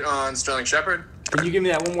have an update on Sterling Shepard? Can you give me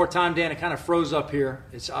that one more time, Dan? It kind of froze up here.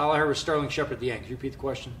 All I heard was Sterling Shepard at the end. Could you repeat the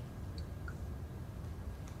question?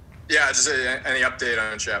 Yeah, just any update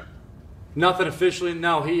on Shep? Nothing officially.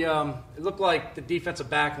 No, he it looked like the defensive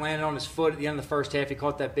back landed on his foot at the end of the first half. He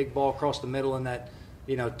caught that big ball across the middle in that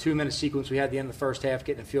 2-minute sequence we had at the end of the first half,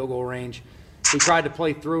 getting in field goal range. He tried to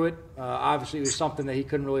play through it. Obviously, it was something that he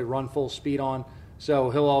couldn't really run full speed on. So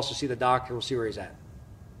he'll also see the doctor. We'll see where he's at.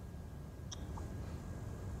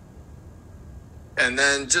 And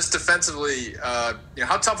then just defensively,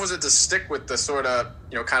 how tough was it to stick with the sort of,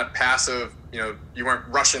 kind of passive, you weren't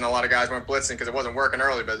rushing, a lot of guys weren't blitzing because it wasn't working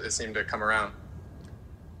early, but it seemed to come around.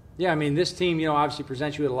 Yeah, I mean, this team, obviously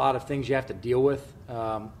presents you with a lot of things you have to deal with,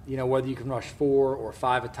 whether you can rush 4 or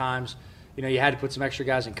 5 at times. You had to put some extra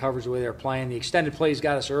guys in coverage the way they were playing. The extended plays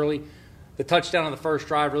got us early. The touchdown on the first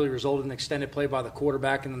drive really resulted in an extended play by the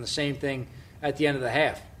quarterback, and then the same thing at the end of the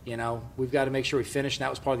half. We've got to make sure we finish, and that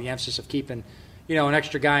was part of the emphasis of keeping an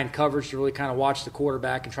extra guy in coverage to really kind of watch the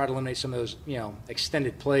quarterback and try to eliminate some of those,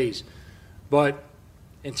 extended plays. But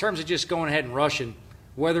in terms of just going ahead and rushing,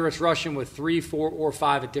 whether it's rushing with 3, 4, or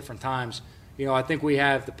 5 at different times, I think we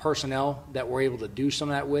have the personnel that we're able to do some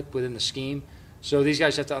of that within the scheme. So these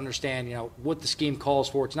guys have to understand, what the scheme calls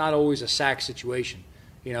for. It's not always a sack situation.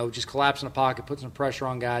 Just collapse in the pocket, put some pressure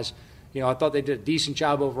on guys. I thought they did a decent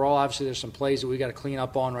job overall. Obviously, there's some plays that we got to clean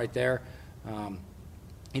up on right there.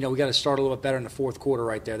 We got to start a little bit better in the fourth quarter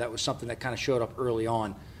right there. That was something that kind of showed up early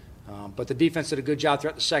on. But the defense did a good job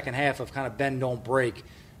throughout the second half of kind of bend, don't break.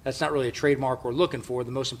 That's not really a trademark we're looking for. The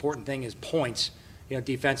most important thing is points,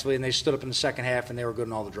 defensively, and they stood up in the second half, and they were good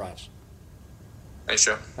in all the drives. Thanks,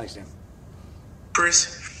 Joe. Thanks, Dan.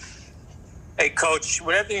 Chris? Hey, Coach,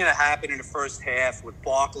 with everything that happened in the first half with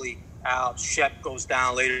Barkley out, Shep goes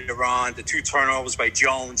down later on, the 2 turnovers by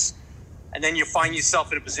Jones, and then you find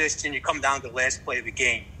yourself in a position, you come down to the last play of the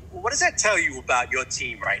game. What does that tell you about your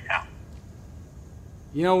team right now?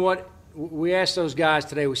 You know what? We asked those guys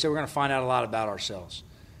today, we said we're going to find out a lot about ourselves.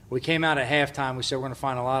 We came out at halftime, we said we're going to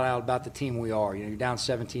find a lot out about the team we are. You're down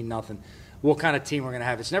 17-0. What kind of team we're going to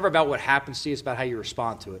have. It's never about what happens to you, it's about how you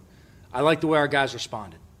respond to it. I like the way our guys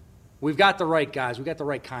responded. We've got the right guys. We've got the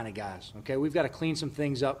right kind of guys, okay? We've got to clean some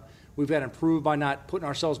things up. We've got to improve by not putting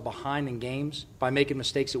ourselves behind in games, by making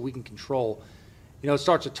mistakes that we can control. It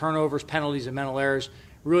starts with turnovers, penalties, and mental errors.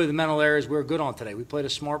 Really, the mental errors we're good on today. We played a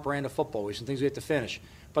smart brand of football. We have some things we have to finish.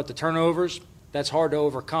 But the turnovers, that's hard to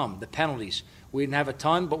overcome. The penalties, we didn't have a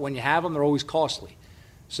ton, but when you have them, they're always costly.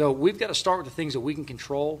 So we've got to start with the things that we can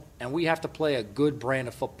control, and we have to play a good brand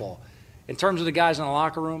of football. In terms of the guys in the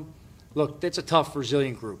locker room, look, it's a tough,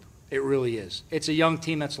 resilient group. It really is. It's a young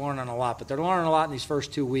team that's learning a lot, but they're learning a lot in these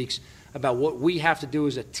first 2 weeks about what we have to do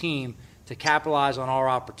as a team to capitalize on our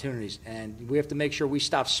opportunities. And we have to make sure we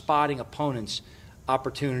stop spotting opponents'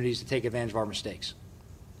 opportunities to take advantage of our mistakes.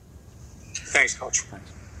 Thanks, Coach. Thanks.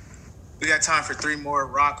 We got time for 3 more,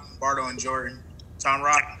 Rock, Bardo, and Jordan. Tom,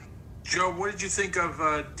 Rock. Joe, what did you think of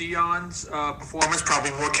Deion's performance?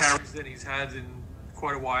 Probably more carries than he's had in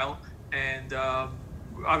quite a while. And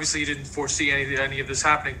obviously you didn't foresee any of this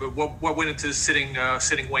happening, but what went into sitting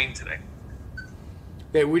Wayne today?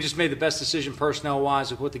 Yeah, we just made the best decision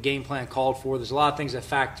personnel-wise of what the game plan called for. There's a lot of things that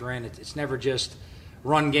factor in. It's never just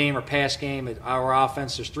run game or pass game. Our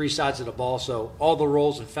offense, there's 3 sides of the ball, so all the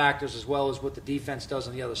roles and factors as well as what the defense does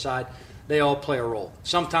on the other side, they all play a role.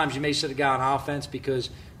 Sometimes you may sit a guy on offense because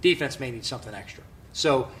defense may need something extra.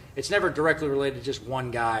 So it's never directly related to just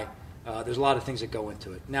one guy. There's a lot of things that go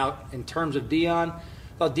into it. Now, in terms of Deion, I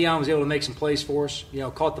thought Deion was able to make some plays for us.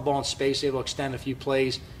 Caught the ball in space, able to extend a few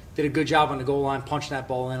plays. Did a good job on the goal line, punching that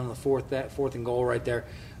ball in on the fourth and goal right there.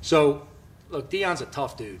 So, look, Deion's a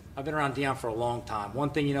tough dude. I've been around Deion for a long time.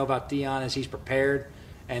 One thing you know about Deion is he's prepared,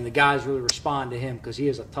 and the guys really respond to him because he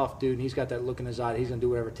is a tough dude, and he's got that look in his eye that he's going to do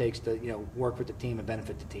whatever it takes to work with the team and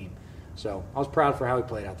benefit the team. So I was proud for how he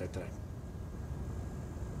played out there today.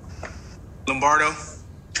 Lombardo.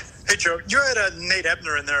 Hey, Joe, you had Nate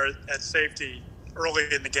Ebner in there at safety early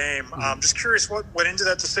in the game. Just curious what went into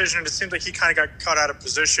that decision. It seemed like he kind of got caught out of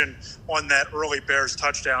position on that early Bears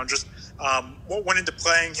touchdown. Just what went into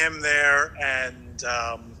playing him there, and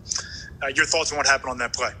your thoughts on what happened on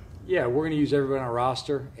that play? Yeah, we're going to use everybody on our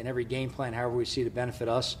roster and every game plan however we see to benefit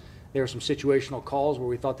us. There were some situational calls where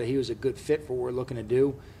we thought that he was a good fit for what we're looking to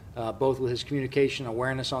do, both with his communication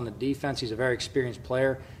awareness on the defense. He's a very experienced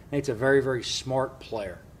player. Nate's a very, very smart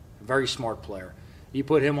player, a very smart player. You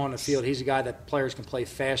put him on the field, he's a guy that players can play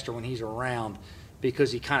faster when he's around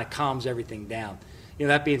because he kind of calms everything down.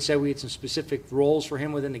 That being said, we had some specific roles for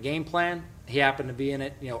him within the game plan. He happened to be in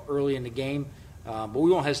it, early in the game. But we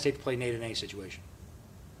won't hesitate to play Nate in any situation.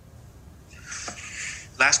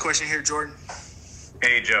 Last question here, Jordan.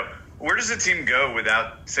 Hey, Joe. Where does the team go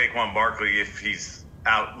without Saquon Barkley if he's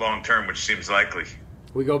out long term, which seems likely?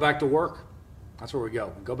 We go back to work. That's where we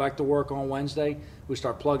go. We go back to work on Wednesday. We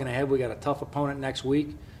start plugging ahead. We got a tough opponent next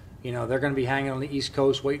week. They're going to be hanging on the East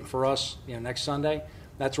Coast waiting for us, next Sunday.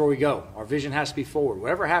 That's where we go. Our vision has to be forward.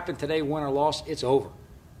 Whatever happened today, win or loss, it's over.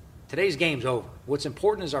 Today's game's over. What's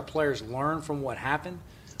important is our players learn from what happened.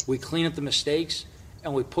 We clean up the mistakes,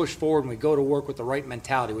 and we push forward, and we go to work with the right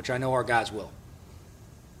mentality, which I know our guys will.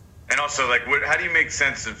 And also, how do you make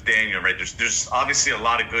sense of Daniel, right? There's obviously a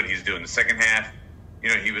lot of good he's doing. The second half,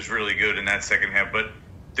 he was really good in that second half, but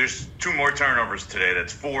there's 2 more turnovers today.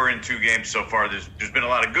 That's 4 in 2 games so far. There's been a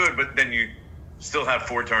lot of good, but then you still have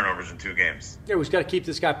 4 turnovers in 2 games. Yeah, we just got to keep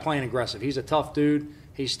this guy playing aggressive. He's a tough dude.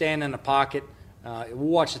 He's standing in the pocket. We'll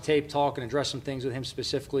watch the tape, talk, and address some things with him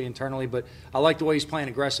specifically internally, but I like the way he's playing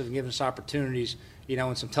aggressive and giving us opportunities,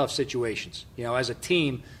 in some tough situations. As a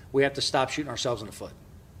team, we have to stop shooting ourselves in the foot.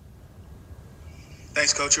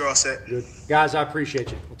 Thanks, Coach. You're all set. Good. Guys, I appreciate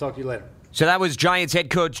you. We'll talk to you later. So that was Giants head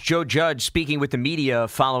coach Joe Judge speaking with the media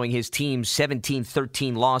following his team's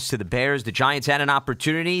 17-13 loss to the Bears. The Giants had an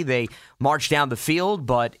opportunity. They marched down the field,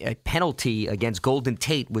 but a penalty against Golden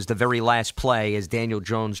Tate was the very last play as Daniel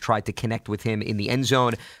Jones tried to connect with him in the end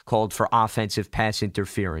zone, called for offensive pass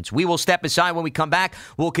interference. We will step aside when we come back.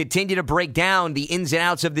 We'll continue to break down the ins and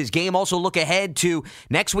outs of this game. Also look ahead to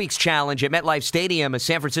next week's challenge at MetLife Stadium, a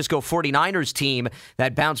San Francisco 49ers team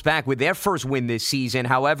that bounced back with their first win this season.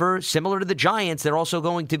 However, similar to the Giants, they're also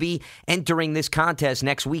going to be entering this contest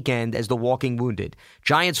next weekend as the walking wounded.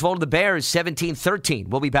 Giants fall to the Bears 17-13.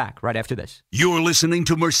 We'll be back right after this. You're listening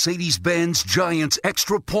to Mercedes-Benz Giants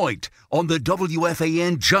Extra Point on the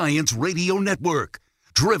WFAN Giants Radio Network,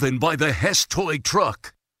 driven by the Hess Toy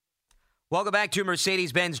Truck. Welcome back to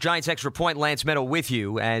Mercedes-Benz Giants Extra Point. Lance Meadow with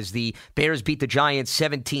you as the Bears beat the Giants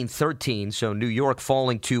 17-13. So New York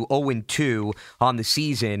falling to 0-2 on the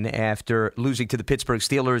season after losing to the Pittsburgh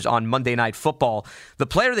Steelers on Monday Night Football. The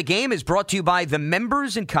player of the game is brought to you by the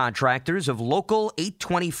members and contractors of Local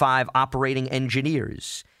 825 Operating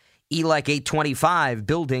Engineers. ELEC 825,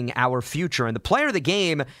 building our future. And the player of the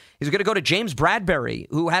game is going to go to James Bradbury,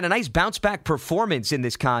 who had a nice bounce-back performance in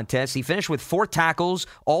this contest. He finished with 4 tackles,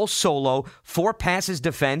 all solo, 4 passes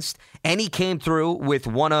defensed, and he came through with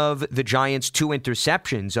one of the Giants' 2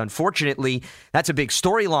 interceptions. Unfortunately, that's a big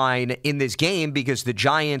storyline in this game because the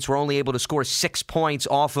Giants were only able to score 6 points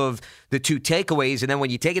off of the 2 takeaways. And then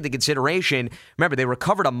when you take into consideration, remember, they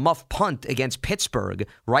recovered a muff punt against Pittsburgh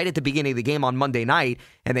right at the beginning of the game on Monday night,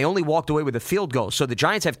 and they only walked away with a field goal. So the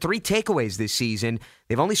Giants have 3 takeaways this season.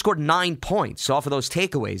 They've only scored 9 points off of those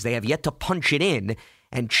takeaways. They have yet to punch it in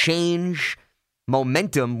and change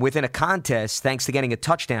momentum within a contest thanks to getting a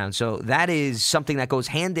touchdown. So that is something that goes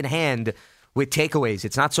hand in hand with takeaways.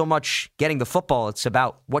 It's not so much getting the football, it's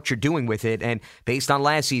about what you're doing with it. And based on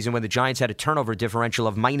last season when the Giants had a turnover differential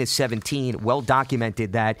of -17, well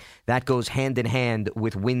documented that goes hand in hand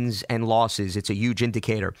with wins and losses. It's a huge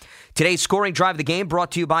indicator. Today's scoring drive of the game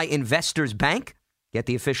brought to you by Investors Bank. Get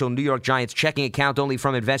the official New York Giants checking account only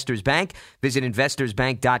from Investors Bank. Visit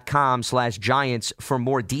investorsbank.com/Giants for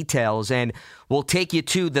more details. And we'll take you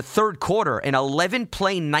to the third quarter, an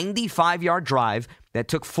 11-play, 95-yard drive that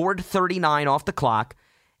took 4:39 off the clock.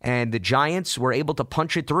 And the Giants were able to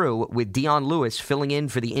punch it through with Dion Lewis filling in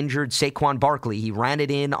for the injured Saquon Barkley. He ran it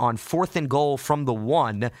in on 4th and goal from the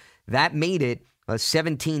 1. That made it a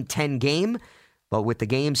 17-10 game. But with the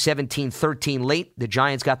game 17-13 late, the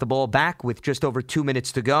Giants got the ball back with just over 2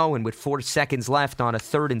 minutes to go, and with 4 seconds left on a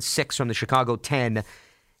 3rd and 6 from the Chicago 10,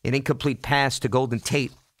 an incomplete pass to Golden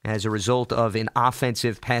Tate as a result of an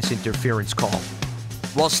offensive pass interference call.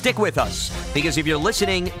 Well, stick with us, because if you're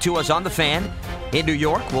listening to us on The Fan, in New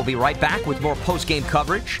York. We'll be right back with more post-game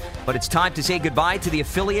coverage, but it's time to say goodbye to the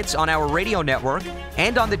affiliates on our radio network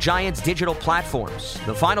and on the Giants' digital platforms.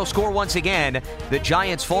 The final score once again, the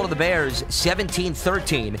Giants fall to the Bears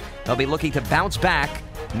 17-13. They'll be looking to bounce back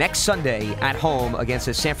next Sunday at home against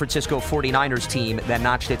the San Francisco 49ers team that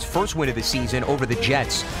notched its first win of the season over the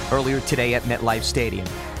Jets earlier today at MetLife Stadium.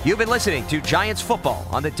 You've been listening to Giants Football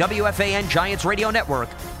on the WFAN Giants Radio Network,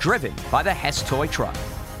 driven by the Hess Toy Truck.